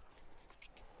 okay.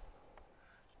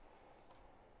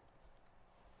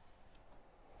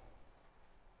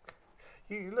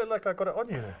 You look like I got it on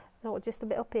you there. No, just a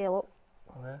bit up here, look.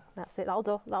 Yeah. That's it, that'll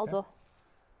do, that'll do.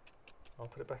 I'll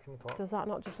put it back in the pot. Does that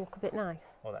not just look a bit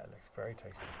nice? Oh, that looks very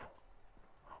tasty.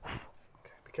 Okay,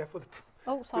 be careful with the,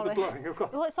 oh, sorry. with the blowing. Oh,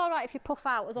 God. Well, it's all right if you puff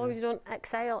out, as long as you don't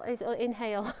exhale,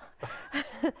 inhale.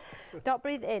 Don't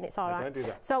breathe it in, it's all right. Don't do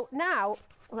that. So now,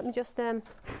 let me just...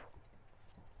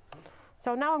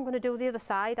 So now I'm going to do the other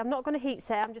side. I'm not going to heat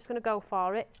set, I'm just going to go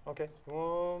for it. Okay.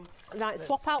 Right, let's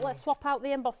swap out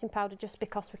the embossing powder just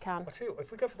because we can. I tell you what,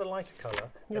 if we go for the lighter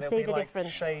colour, you'll see the difference.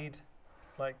 Shade,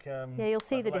 like yeah, you'll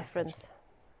see the difference.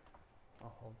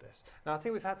 I'll hold this. Now I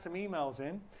think we've had some emails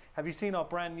in. Have you seen our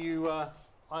brand new?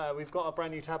 We've got our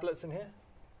brand new tablets in here.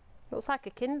 Looks like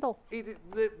a Kindle.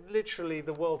 Literally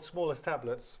the world's smallest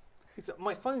tablets.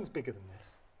 My phone's bigger than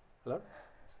this. Hello.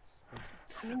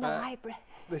 I'm in the library.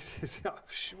 This is,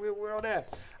 we're on air.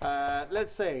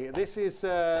 Let's say, this is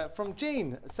from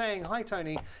Jean saying, hi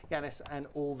Toni, Yanis and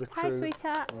all the crew. Hi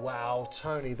sweetheart. Wow,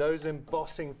 Toni, those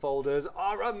embossing folders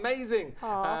are amazing.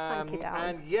 Oh, thank you,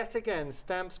 darling. And yet again,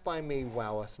 Stamps by Me,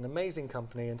 wow, us an amazing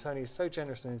company, and Toni is so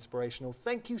generous and inspirational.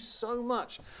 Thank you so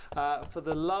much for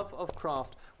the love of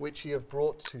craft which you have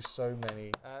brought to so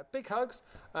many. Big hugs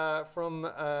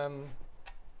from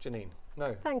Janine.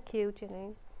 No. Thank you,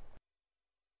 Janine.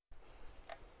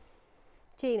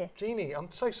 Jeannie, I'm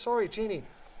so sorry, Jeannie.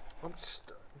 Do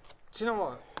you know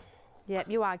what? Yeah,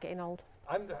 you are getting old.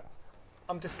 I'm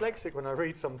dyslexic when I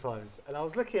read sometimes, and I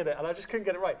was looking at it and I just couldn't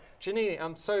get it right. Jeannie,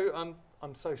 I'm so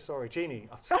sorry, Jeannie.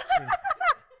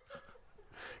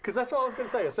 Because that's what I was going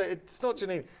to say. So it's not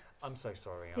Janine. I'm so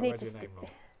sorry. I read your name wrong.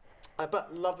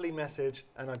 But lovely message,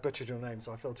 and I butchered your name,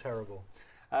 so I feel terrible.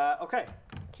 Okay.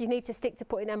 You need to stick to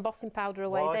putting embossing powder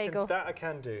away. Well, there you go. That I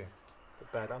can do.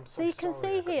 But bad. I'm so you can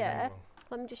sorry, see here.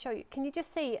 Let me just show you. Can you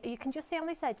just see? You can just see on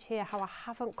this edge here how I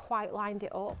haven't quite lined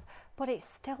it up, but it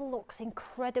still looks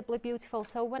incredibly beautiful.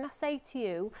 So when I say to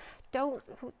you, don't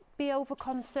be over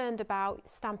concerned about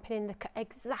stamping in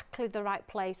exactly the right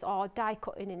place or die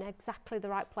cutting in exactly the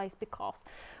right place, because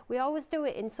we always do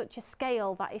it in such a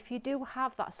scale that if you do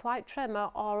have that slight tremor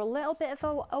or a little bit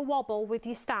of a wobble with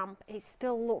your stamp, it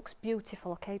still looks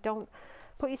beautiful. Okay, don't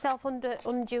put yourself under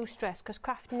undue stress, because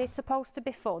crafting is supposed to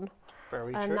be fun.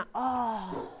 Very true.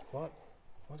 What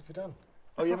have you done?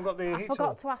 Oh, you haven't got the heat tool? I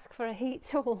forgot to ask for a heat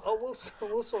tool. Oh,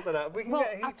 we'll sort that out. We can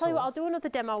get a heat tool. I'll tell you what, I'll do another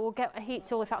demo. We'll get a heat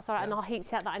tool if that's all right, and I'll heat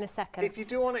set that in a second. If you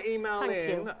do want to email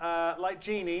in, like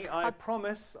Jeannie, I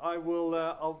promise I will.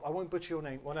 I won't butcher your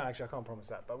name. Well, no, actually, I can't promise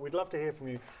that. But we'd love to hear from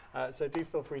you. So do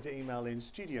feel free to email in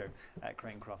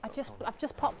studio@craneCraft.com. I've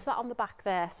just popped that on the back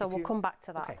there, so we'll come back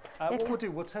to that. Okay. What we'll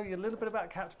do, we'll tell you a little bit about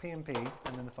Capped P&P, and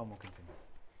then the fun will continue.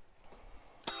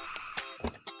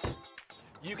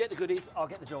 You get the goodies, I'll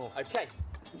get the door. Okay.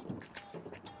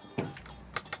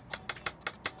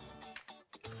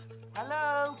 Hello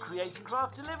Hello, Create and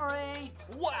Craft Delivery.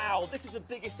 Wow, this is the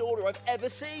biggest order I've ever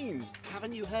seen.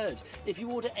 Haven't you heard? If you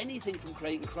order anything from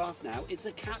Create and Craft now, it's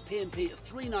a cat P&P of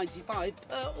 $3.95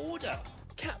 per order.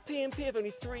 Cat P&P of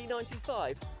only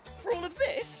 $3.95 for all of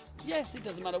this? Yes, it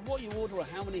doesn't matter what you order or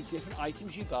how many different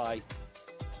items you buy.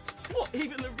 What,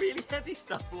 even the really heavy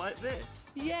stuff like this?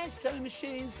 Yes, sewing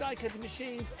machines, die-cutting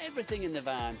machines, everything in the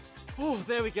van. Oh,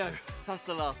 there we go. That's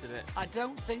the last of it. I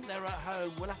don't think they're at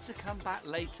home. We'll have to come back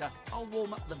later. I'll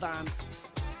warm up the van.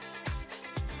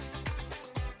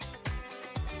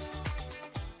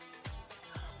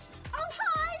 Oh,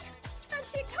 hi!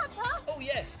 Fancy a cuppa? Oh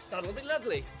yes, that'll be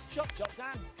lovely. Chop, chop,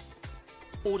 Dan.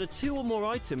 Order 2 or more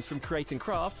items from Create and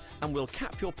Craft and we'll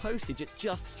cap your postage at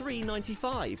just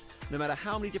 $3.95, no matter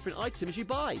how many different items you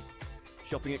buy.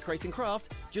 Shopping at Create and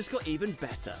Craft just got even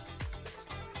better.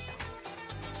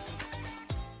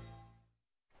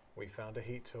 We found a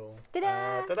heat tool.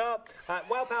 Ta-da! Ta-da!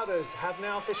 Wow powders have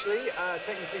now officially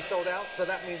technically sold out, so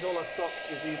that means all our stock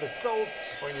is either sold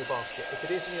or in your basket. If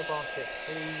it is in your basket,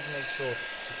 please make sure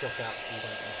to check out so you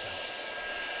don't miss out.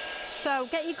 So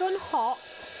get your gun hot,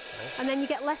 and then you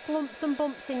get less lumps and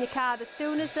bumps in your card as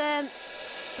soon as the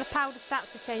powder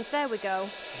starts to change. There we go.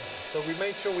 So we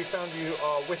made sure we found you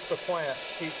our Whisper Quiet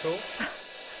heat tool.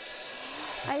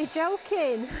 Are you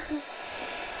joking?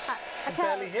 I can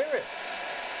barely hear it.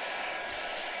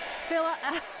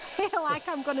 I feel like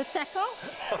I'm going to take off.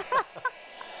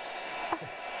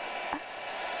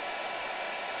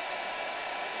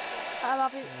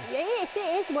 Yes,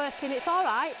 it is working. It's all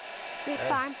right. It's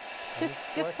fine. Just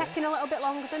taking a little bit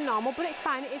longer than normal, but it's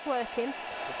fine. It is working.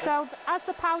 So as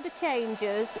the powder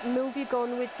changes, move your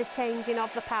gun with the changing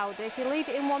of the powder. If you leave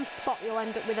it in one spot, you'll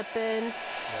end up with a burn. Yeah.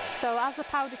 So as the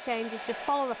powder changes, just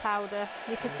follow the powder.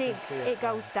 You can see it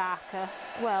goes darker.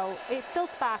 Well, it's still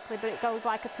sparkly, but it goes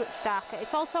like a touch darker.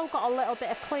 It's also got a little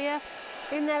bit of clear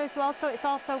in there as well, so it's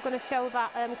also going to show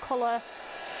that colour,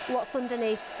 what's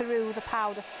underneath, through the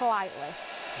powder slightly.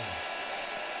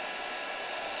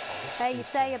 Hey, you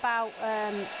say about,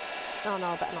 oh no,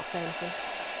 I better not say anything.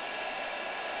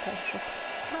 Okay, sure.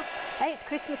 Hey, it's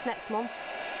Christmas next month.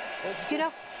 Do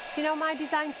you know my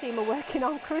design team are working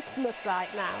on Christmas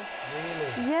right now?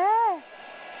 Really? Yeah.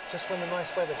 Just when the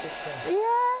nice weather kicks in.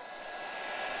 Yeah.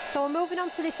 So we're moving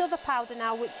on to this other powder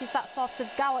now, which is that sort of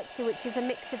galaxy, which is a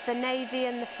mix of the navy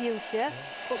and the fuchsia.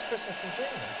 Of course, Christmas in June.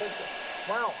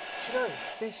 Wow, do you know,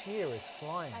 this year is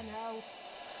flying. I know.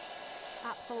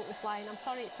 Absolutely flying. I'm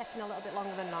sorry it's taking a little bit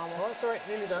longer than normal. Oh, that's all right,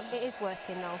 nearly done. It is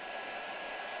working though.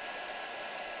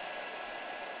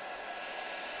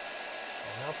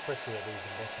 Oh, how pretty are these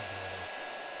embossing powders?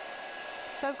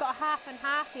 So I've got a half and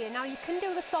half here. Now you can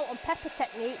do the salt and pepper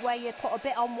technique where you put a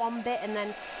bit on one bit and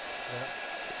then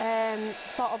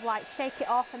sort of like shake it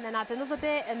off and then add another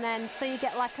bit, and then so you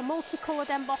get like a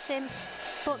multicoloured embossing.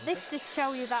 But this just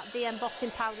shows you that the embossing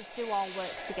powders do all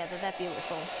work together. They're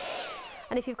beautiful.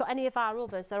 And if you've got any of our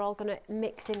others, they're all going to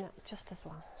mix in just as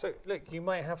well. So look, you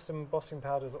might have some embossing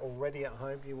powders already at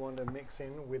home you want to mix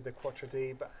in with the Quattro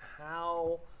D, but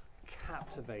how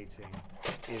captivating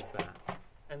is that?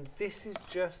 And this is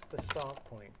just the start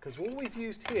point, because all we've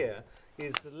used here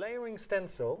is the layering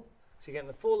stencil, so you're getting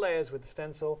the 4 layers with the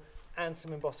stencil and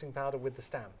some embossing powder with the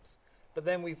stamps. But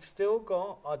then we've still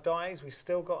got our dies, we've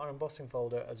still got our embossing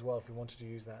folder as well if we wanted to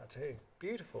use that too.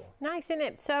 Beautiful. Nice, isn't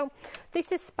it? So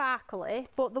this is sparkly,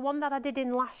 but the one that I did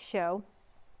in last show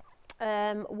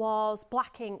was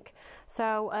black ink.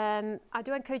 So I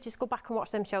do encourage you to go back and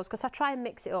watch them shows because I try and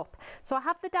mix it up. So I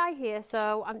have the die here,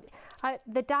 so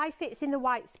the die fits in the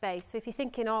white space. So if you're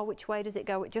thinking, oh, which way does it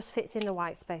go? It just fits in the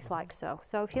white space like so.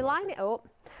 So if you line it up,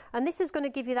 and this is going to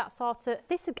give you that sort of,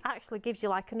 this actually gives you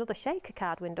like another shaker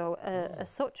card window as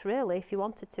such really, if you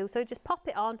wanted to. So just pop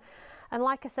it on. And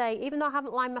like I say, even though I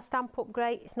haven't lined my stamp up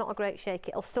great, it's not a great shake,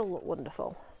 it'll still look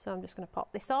wonderful. So I'm just going to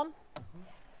pop this on.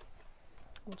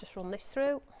 We'll just run this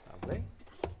through. Lovely.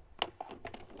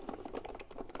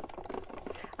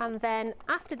 And then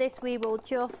after this, we will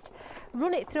just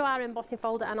run it through our embossing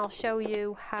folder and I'll show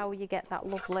you how you get that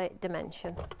lovely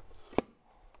dimension.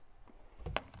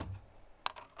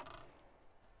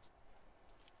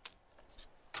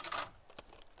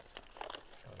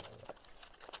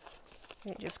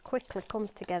 It just quickly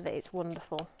comes together. It's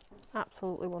wonderful,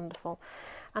 absolutely wonderful.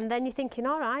 And then you're thinking,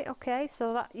 all right, okay,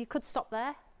 so that you could stop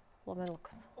there. Let me look.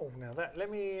 Oh, now that,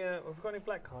 let me, have we got any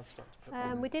black cardstock to put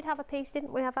on? We did have a piece,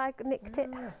 didn't we? Have I nicked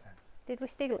it? Did we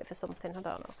steal it for something? I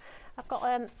don't know. I've got,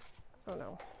 oh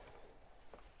no.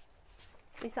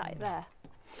 Is that it there?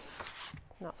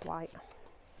 That's white.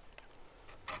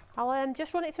 I'll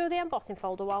just run it through the embossing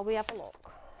folder while we have a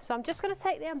look. So I'm just going to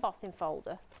take the embossing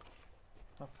folder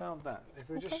I found that. If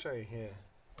we just show you here.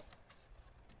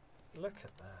 Look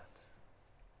at that.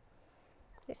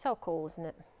 It's so cool, isn't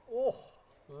it? Oh,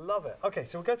 love it. Okay,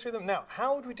 so we'll go through them now.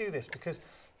 How would we do this? Because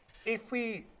if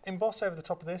we emboss over the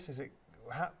top of this,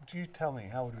 do you tell me,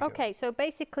 how would we do it? Okay, so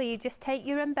basically you just take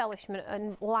your embellishment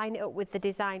and line it up with the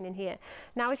design in here.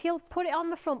 Now if you'll put it on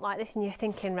the front like this and you're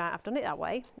thinking, right, I've done it that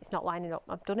way, it's not lining up.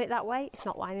 I've done it that way, it's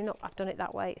not lining up. I've done it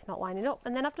that way, it's not lining up.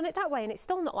 And then I've done it that way and it's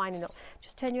still not lining up.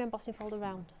 Just turn your embossing folder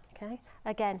around. Okay.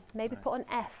 Again, maybe put an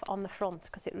F on the front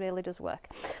because it really does work.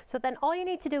 So then all you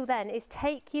need to do then is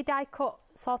take your die cut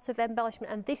sort of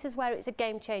embellishment, and this is where it's a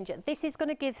game changer. This is going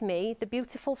to give me the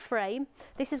beautiful frame.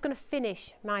 This is going to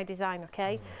finish my design,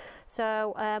 okay?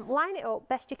 So line it up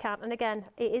best you can, and again,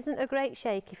 it isn't a great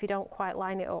shake if you don't quite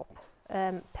line it up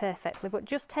perfectly, but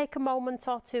just take a moment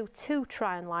or two to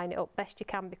try and line it up best you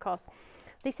can, because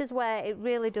this is where it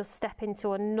really does step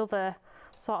into another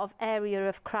sort of area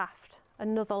of craft.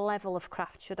 Another level of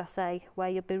craft, should I say, where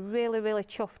you'll be really, really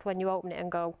chuffed when you open it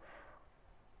and go,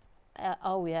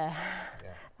 oh yeah,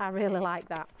 I really like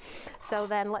that. So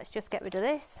then let's just get rid of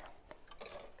this.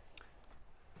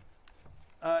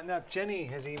 Now Jenny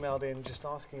has emailed in just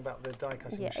asking about the die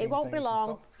cutting machine. It won't be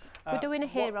long. We're doing a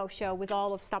hero what? show with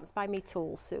all of Stamps by Me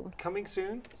tools soon. Coming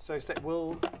soon, so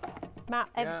Matt,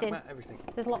 everything. Matt, everything.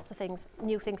 There's lots of things,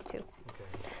 new things too. Okay.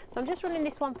 So I'm just running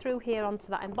this one through here onto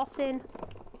that embossing.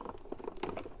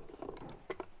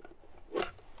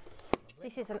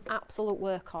 This is an absolute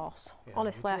workhorse. Yeah,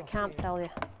 honestly, I can't tell you.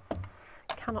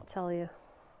 Cannot tell you.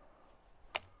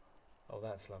 Oh,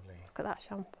 that's lovely. Look at that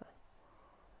chamfer.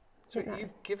 So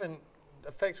you've given,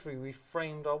 effectively, we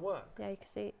framed our work. Yeah, you can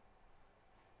see it.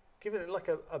 Given it like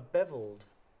a beveled,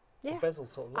 a bezel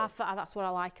sort of look. That's what I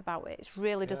like about it. It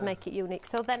really does make it unique.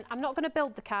 So then I'm not going to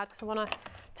build the card because I want to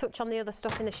touch on the other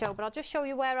stuff in the show, but I'll just show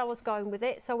you where I was going with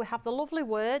it. So we have the lovely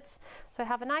words. So I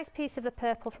have a nice piece of the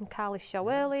purple from Carly's show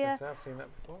earlier. I've seen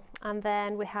that before. And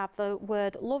then we have the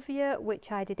word love you,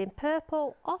 which I did in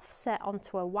purple, offset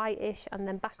onto a whitish, and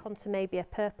then back onto maybe a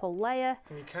purple layer.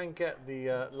 And you can get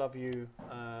the love ya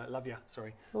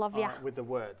with the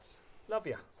words. Love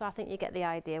ya. So I think you get the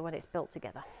idea when it's built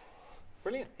together.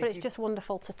 Brilliant. But it's just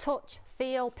wonderful to touch,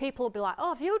 feel. People will be like,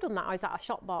 oh, have you done that, or is that a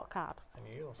shop bought card? And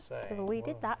you'll say, so we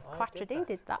did that. Quattro D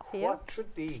did that for you. Quattro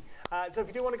D. So if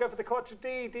you do want to go for the Quattro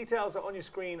D, details are on your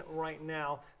screen right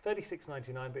now.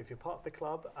 $36.99, but if you're part of the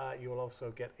club, you will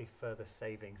also get a further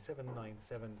saving.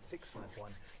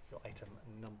 797651, your item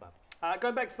number.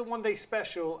 Going back to the one-day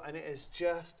special, and it has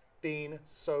just been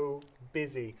so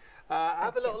busy.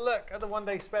 Have a little look at the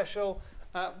one-day special.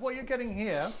 What you're getting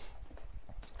here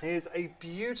is a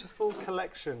beautiful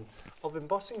collection of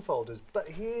embossing folders, but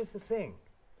here's the thing.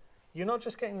 You're not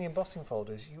just getting the embossing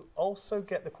folders, you also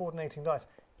get the coordinating dies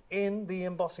in the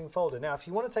embossing folder. Now, if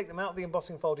you want to take them out of the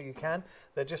embossing folder, you can.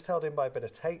 They're just held in by a bit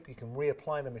of tape. You can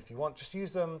reapply them if you want. Just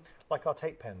use them like our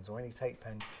tape pens or any tape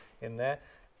pen in there.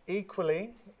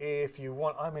 Equally, if you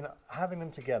want, I mean, having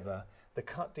them together, the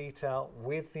cut detail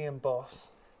with the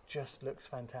emboss just looks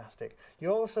fantastic.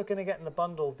 You're also going to get in the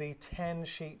bundle the 10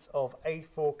 sheets of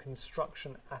A4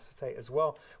 construction acetate as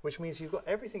well, which means you've got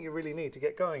everything you really need to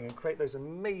get going and create those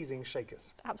amazing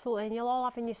shakers. Absolutely, and you'll all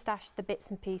have in your stash the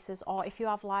bits and pieces, or if you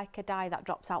have like a die that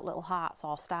drops out little hearts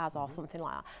or stars or something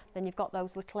like that, then you've got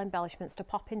those little embellishments to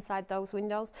pop inside those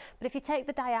windows. But if you take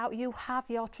the die out, you have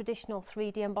your traditional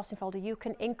 3D embossing folder. You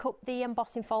can ink up the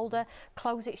embossing folder,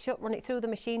 close it shut, run it through the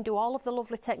machine, do all of the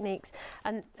lovely techniques,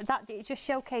 and that it just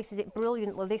showcases it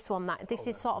brilliantly, this one. This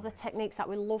is sort of the techniques that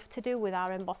we love to do with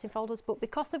our embossing folders, but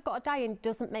because they've got a die in,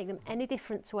 doesn't make them any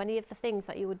different to any of the things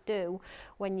that you would do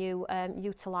when you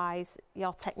utilise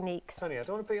your techniques. Toni, I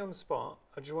don't want to put you on the spot.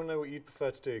 I just want to know what you'd prefer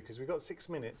to do, because we've got 6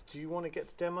 minutes. Do you want to get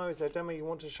to demo? Is there a demo you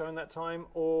want to show in that time?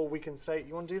 Or we can say,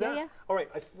 you want to do that? Yeah. All right,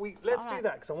 let's do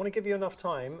that, because I want to give you enough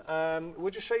time.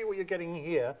 We'll just show you what you're getting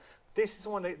here. This is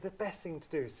one day, the best thing to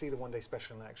do is see the one day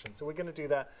special in action. So we're going to do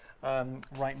that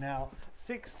right now.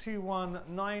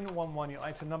 621911, your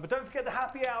item number. Don't forget the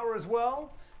happy hour as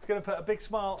well. It's going to put a big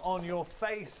smile on your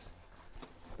face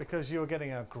because you're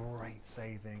getting a great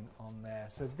saving on there.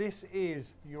 So this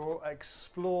is your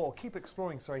keep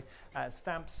exploring,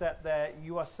 stamp set there.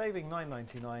 You are saving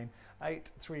 $9.99,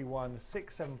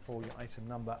 831674, your item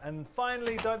number. And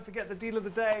finally, don't forget the deal of the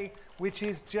day, which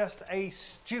is just a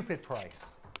stupid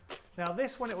price. Now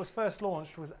this, when it was first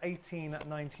launched, was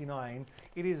 $18.99.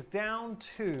 It is down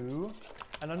to,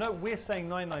 and I know we're saying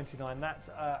 $9.99, that's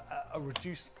a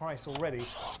reduced price already,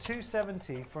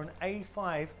 $2.70 for an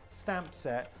A5 stamp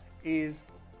set is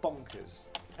bonkers.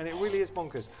 And it really is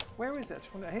bonkers. Where is it?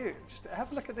 Here, just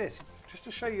have a look at this, just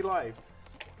to show you live.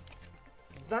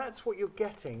 that's what you're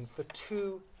getting for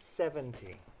 $270.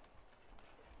 If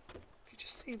you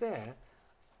just see there,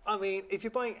 I mean, if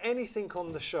you're buying anything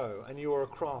on the show and you're a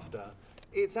crafter,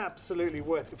 it's absolutely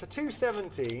worth it. For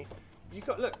 $270,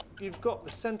 you've got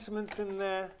the sentiments in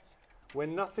there.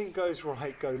 When nothing goes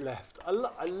right, go left. I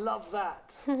love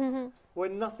that.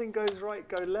 When nothing goes right,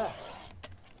 go left.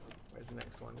 Where's the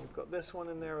next one? You've got this one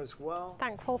in there as well.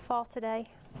 Thankful for today.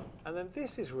 And then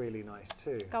this is really nice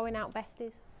too. Going out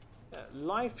besties.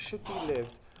 Life should be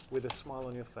lived with a smile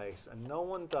on your face, and no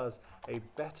one does a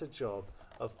better job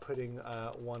of putting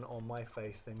one on my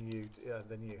face than you.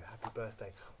 Happy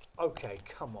birthday. Okay,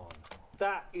 come on.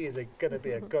 That is going to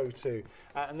be a go-to.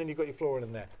 And then you've got your floral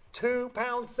in there.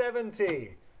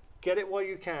 £2.70. Get it while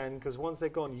you can, because once they're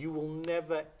gone, you will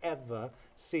never, ever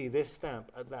see this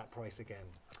stamp at that price again.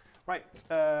 Right,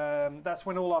 that's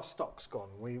when all our stock's gone.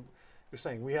 We were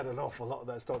saying we had an awful lot of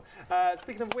that stock.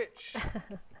 Speaking of which,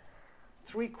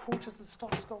 3/4 of the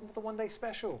stock's gone for the one-day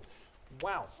special.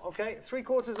 Wow, okay,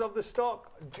 3/4 of the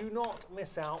stock. Do not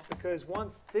miss out, because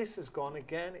once this is gone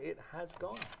again, it has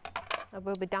gone. And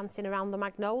we'll be dancing around the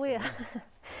magnolia.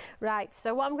 Right,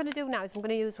 so what I'm going to do now is I'm going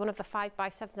to use one of the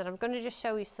 5x7s, and I'm going to just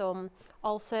show you some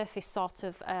all-surface sort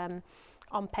of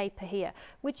on paper here.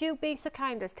 Would you be so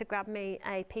kind as to grab me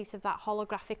a piece of that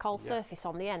holographic all-surface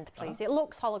on the end, please? It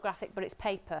looks holographic, but it's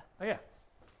paper. Oh, yeah.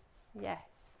 Yeah.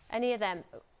 Any of them?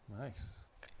 Nice.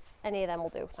 Any of them will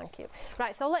do, thank you.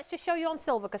 Right, so let's just show you on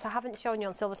silver, because I haven't shown you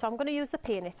on silver, so I'm going to use the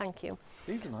peony, thank you.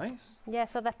 These are nice. Yeah,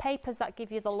 so they're papers that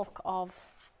give you the look of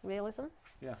realism.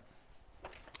 Yeah.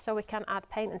 So we can add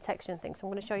paint and texture and things. So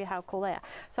I'm going to show you how cool they are.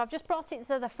 So I've just brought it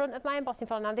to the front of my embossing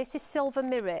file. Now this is silver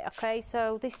mirror, okay?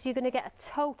 So this, you're going to get a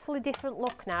totally different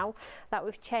look now that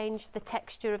we've changed the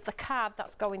texture of the card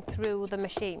that's going through the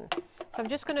machine. So I'm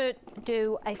just going to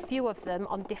do a few of them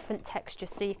on different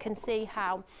textures, so you can see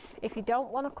how, if you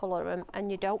don't want to colour them and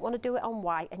you don't want to do it on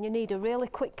white and you need a really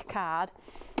quick card,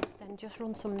 then just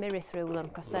run some mirror through them,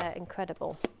 because they're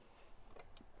incredible.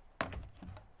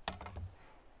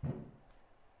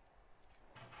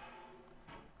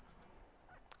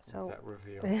 So, that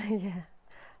reveal? Yeah,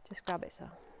 just grab it so.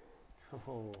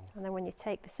 Oh. And then when you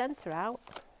take the centre out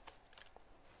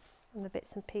and the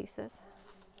bits and pieces.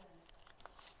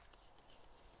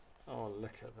 Oh,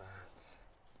 look at that.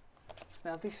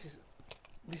 Now this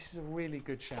is a really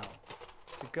good shout,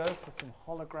 to go for some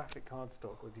holographic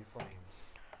cardstock with your frames.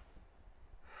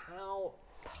 How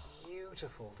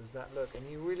beautiful does that look? And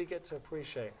you really get to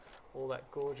appreciate all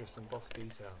that gorgeous embossed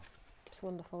detail. It's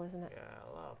wonderful, isn't it? Yeah,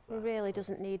 I love that. It really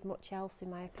doesn't need much else, in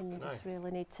my opinion. No. Just really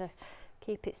need to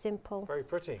keep it simple. Very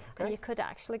pretty. Okay. And you could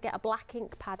actually get a black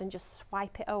ink pad and just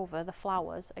swipe it over the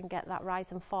flowers and get that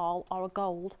rise and fall, or a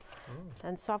gold.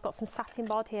 And so I've got some satin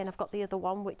board here, and I've got the other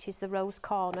one, which is the rose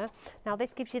corner. Now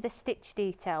this gives you the stitch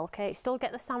detail, okay? You still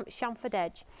get the chamfered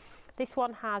edge. This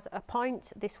one has a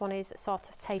point, this one is sort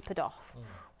of tapered off.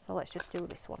 So let's just do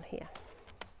this one here.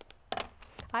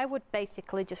 I would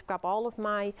basically just grab all of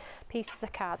my pieces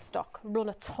of cardstock, run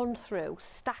a ton through,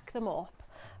 stack them up,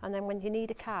 and then when you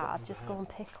need a card, just go and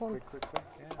pick one. Quick,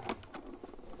 yeah.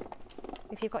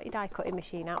 If you've got your die cutting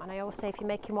machine out, and I always say if you're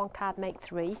making one card, make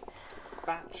 3.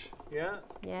 Batch, yeah?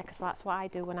 Yeah, because that's what I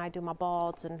do when I do my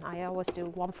boards, and I always do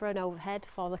one for an overhead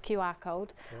for the QR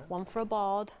code, one for a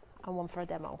board, and one for a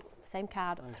demo. Same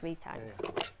card, nice. 3 times.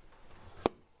 Yeah.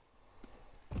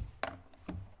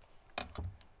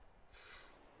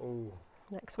 Oh,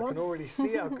 next one. I can already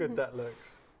see how good that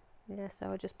looks. Yeah,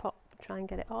 so I just try and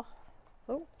get it off.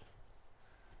 Oh.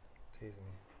 Teasing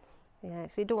you. Yeah,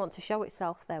 so you don't want to show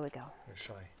itself. There we go. You're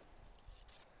shy.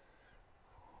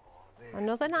 Oh,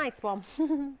 another nice one.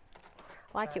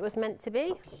 Like it was meant to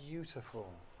be.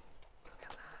 Beautiful.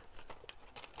 Look at that.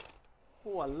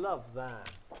 Oh, I love that.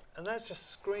 And that's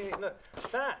just screaming. Look,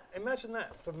 that, imagine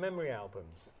that for memory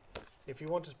albums. If you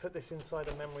wanted to put this inside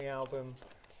a memory album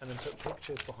and then put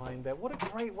pictures behind there. What a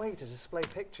great way to display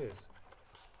pictures.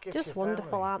 Give just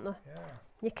wonderful, family. aren't they? Yeah.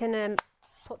 You can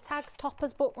put tags,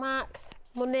 toppers, bookmarks,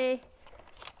 money,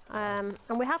 and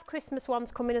we have Christmas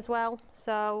ones coming as well.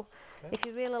 So if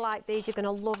you really like these, you're going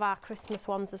to love our Christmas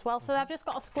ones as well. So I've just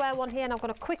got a square one here, and I'm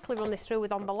going to quickly run this through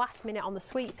with on the last minute on the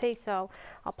sweet pea. So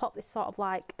I'll pop this sort of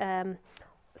like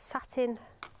satin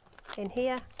in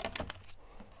here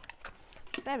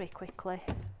very quickly.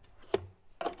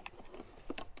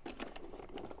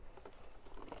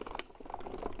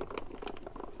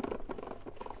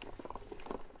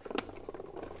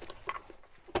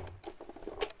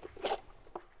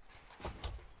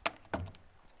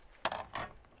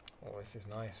 This is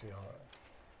nice for your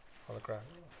hologram.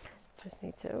 Just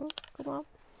need to, come on.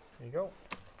 There you go.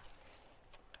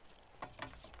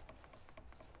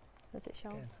 Does it show?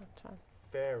 Again. I'll try.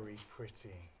 Very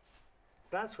pretty. So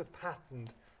that's with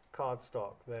patterned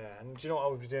cardstock there. And do you know what I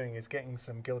would be doing is getting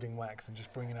some gilding wax and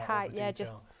just bringing out all the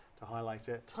detail to highlight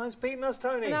it. Time's beaten us,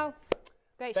 Toni. No.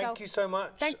 Great show. Thank you so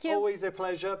much. Thank you. Always a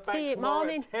pleasure. Back See you tomorrow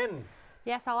morning. at 10.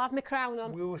 Yes, I'll have my crown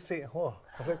on. We will see. Oh,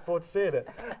 I look forward to seeing it.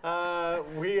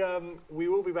 We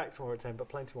will be back tomorrow at 10, but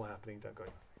plenty more happening. Don't go.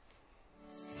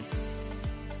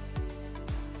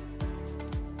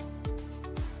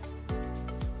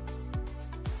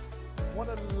 What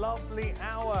a lovely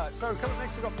hour. So coming up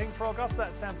next, we've got Pink Frog. After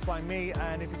that, Stamps by me.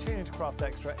 And if you're tuning into Craft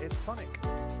Extra, it's Tonic.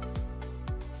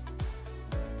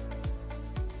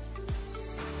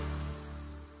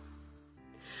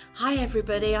 Hi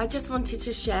everybody, I just wanted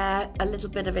to share a little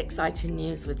bit of exciting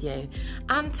news with you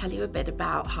and tell you a bit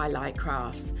about Highlight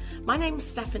Crafts. My name's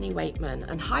Stephanie Wakeman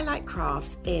and Highlight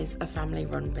Crafts is a family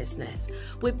run business.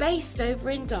 We're based over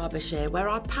in Derbyshire where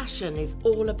our passion is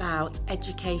all about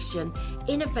education,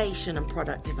 innovation and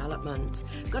product development.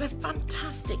 We've got a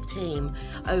fantastic team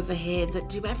over here that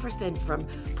do everything from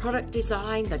product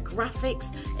design, the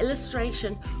graphics,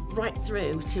 illustration, right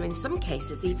through to in some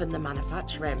cases even the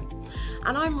manufacturing.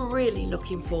 And I'm really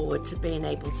looking forward to being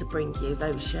able to bring you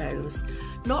those shows.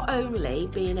 Not only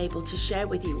being able to share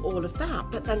with you all of that,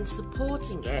 but then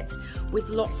supporting it with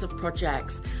lots of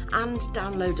projects and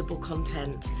downloadable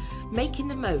content, making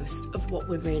the most of what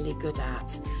we're really good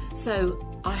at. So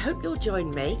I hope you'll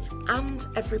join me and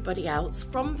everybody else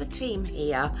from the team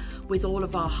here with all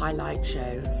of our highlight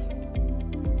shows.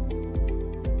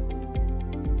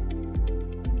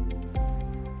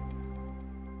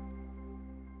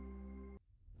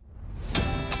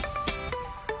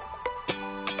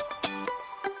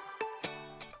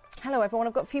 Hello everyone,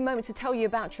 I've got a few moments to tell you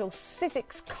about your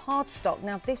Sizzix cardstock.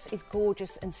 Now this is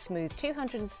gorgeous and smooth,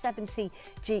 270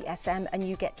 GSM and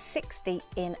you get 60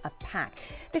 in a pack.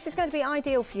 This is going to be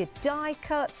ideal for your die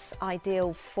cuts,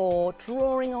 ideal for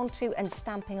drawing onto and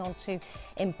stamping onto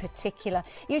in particular,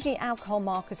 using alcohol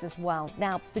markers as well.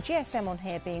 Now the GSM on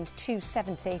here being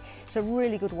 270, it's a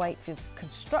really good weight for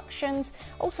constructions,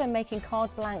 also making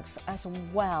card blanks as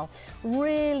well.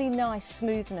 Really nice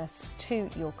smoothness to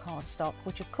your cardstock,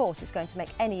 which of course is going to make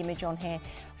any image on here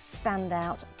stand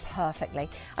out perfectly.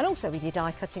 And also with your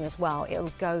die cutting as well,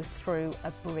 it'll go through a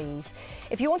breeze.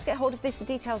 If you want to get hold of this, the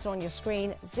details are on your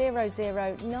screen.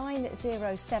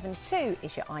 009072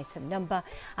 is your item number,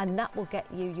 and that will get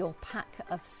you your pack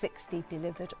of 60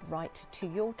 delivered right to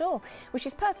your door, which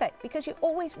is perfect because you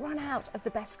always run out of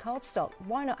the best cardstock.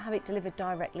 Why not have it delivered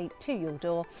directly to your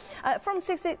door? From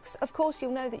Sizzix, of course,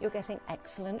 you'll know that you're getting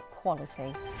excellent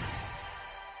quality.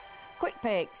 Quick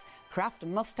picks, craft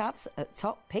and must-haves at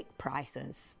top pick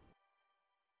prices.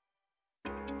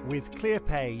 With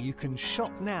ClearPay, you can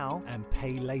shop now and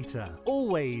pay later.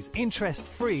 Always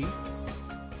interest-free.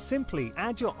 Simply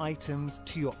add your items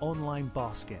to your online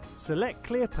basket. Select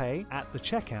ClearPay at the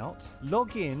checkout,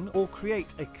 log in or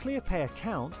create a ClearPay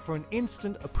account for an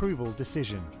instant approval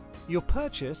decision. Your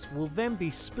purchase will then be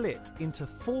split into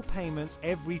 4 payments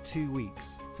every 2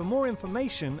 weeks. For more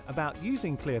information about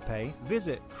using ClearPay,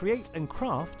 visit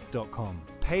createandcraft.com.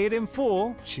 Pay it in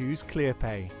 4, choose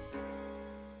ClearPay.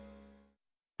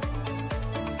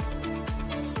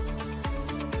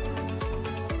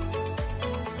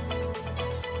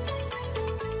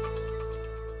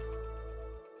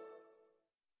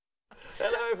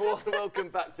 Hello everyone, welcome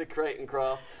back to Create and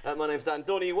Craft. My name's Dan.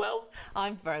 Toni, you well?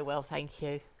 I'm very well, thank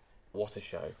you. What a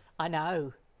show. I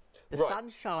know. The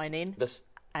sun's shining.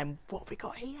 And what have we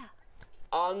got here?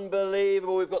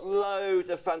 Unbelievable. We've got loads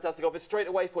of fantastic offers straight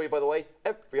away for you, by the way.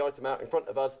 Every item out in front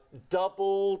of us,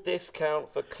 double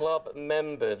discount for club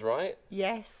members, right?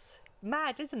 Yes.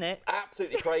 Mad, isn't it?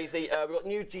 Absolutely crazy. We've got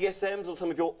new GSMs on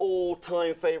some of your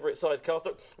all-time favourite size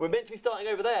cardstock. We're meant to be starting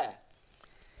over there.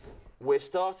 We're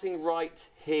starting right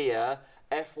here,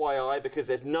 FYI, because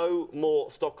there's no more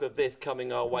stock of this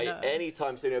coming our way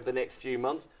anytime soon over the next few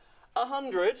months.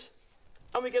 100,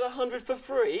 and we get 100 for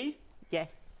free?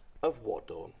 Yes. Of what,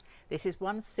 Dawn? This is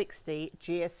 160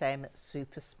 GSM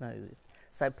Super Smooth.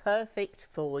 So perfect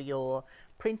for your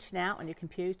printing out on your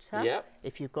computer. Yep.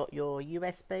 If you've got your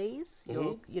USBs,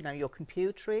 your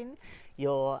computering,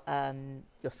 your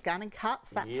scan and cuts,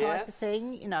 that type of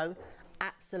thing, you know,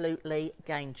 absolutely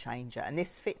game changer. And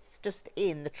this fits just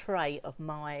in the tray of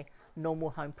my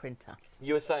normal home printer.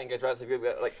 You were saying it goes round, so you've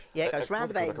got like it goes round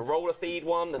the bend. Like a roller feed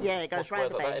one. And it goes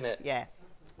round the bend. Like that, yeah.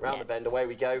 Round the bend, away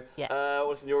we go. Yeah.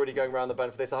 Listen, you're already going round the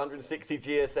bend for this. 160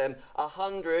 GSM,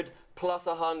 100 plus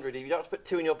 100. If you don't have to put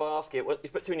 2 in your basket, well, if you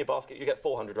put 2 in your basket, you get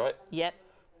 400, right? Yep.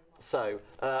 So,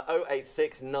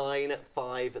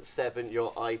 086957,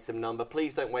 your item number.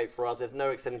 Please don't wait for us. There's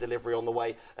no extended delivery on the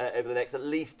way over the next at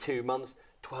least 2 months.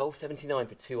 £12.79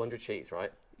 for 200 sheets,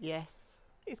 right? Yes.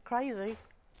 It's crazy.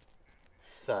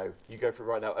 So, you go for it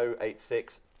right now.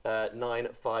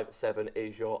 086957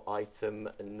 is your item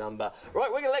number.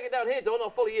 Right, we're going to leg it down here, Dawn. I'll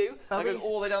follow you. I'm going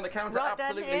all the way down the counter. Right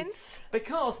absolutely. down the end.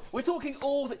 Because we're talking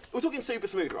we're talking Super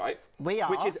Smooth, right? We are.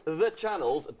 Which is the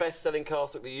channel's best-selling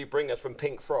cardstock that you bring us from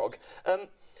Pink Frog.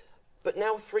 But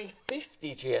now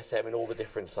 350 GSM in all the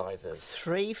different sizes.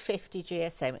 350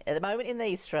 GSM at the moment in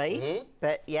these three.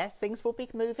 But yes, things will be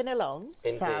moving along.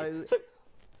 Indeed. So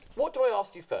what do I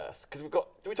ask you first? Because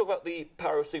do we talk about the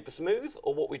power of Super Smooth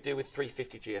or what we do with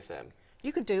 350 GSM?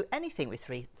 You can do anything with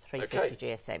 350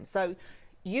 GSM. So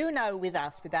you know with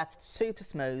us, with our Super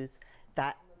Smooth,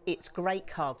 that it's great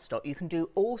cardstock. You can do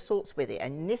all sorts with it.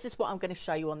 And this is what I'm going to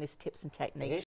show you on this tips and techniques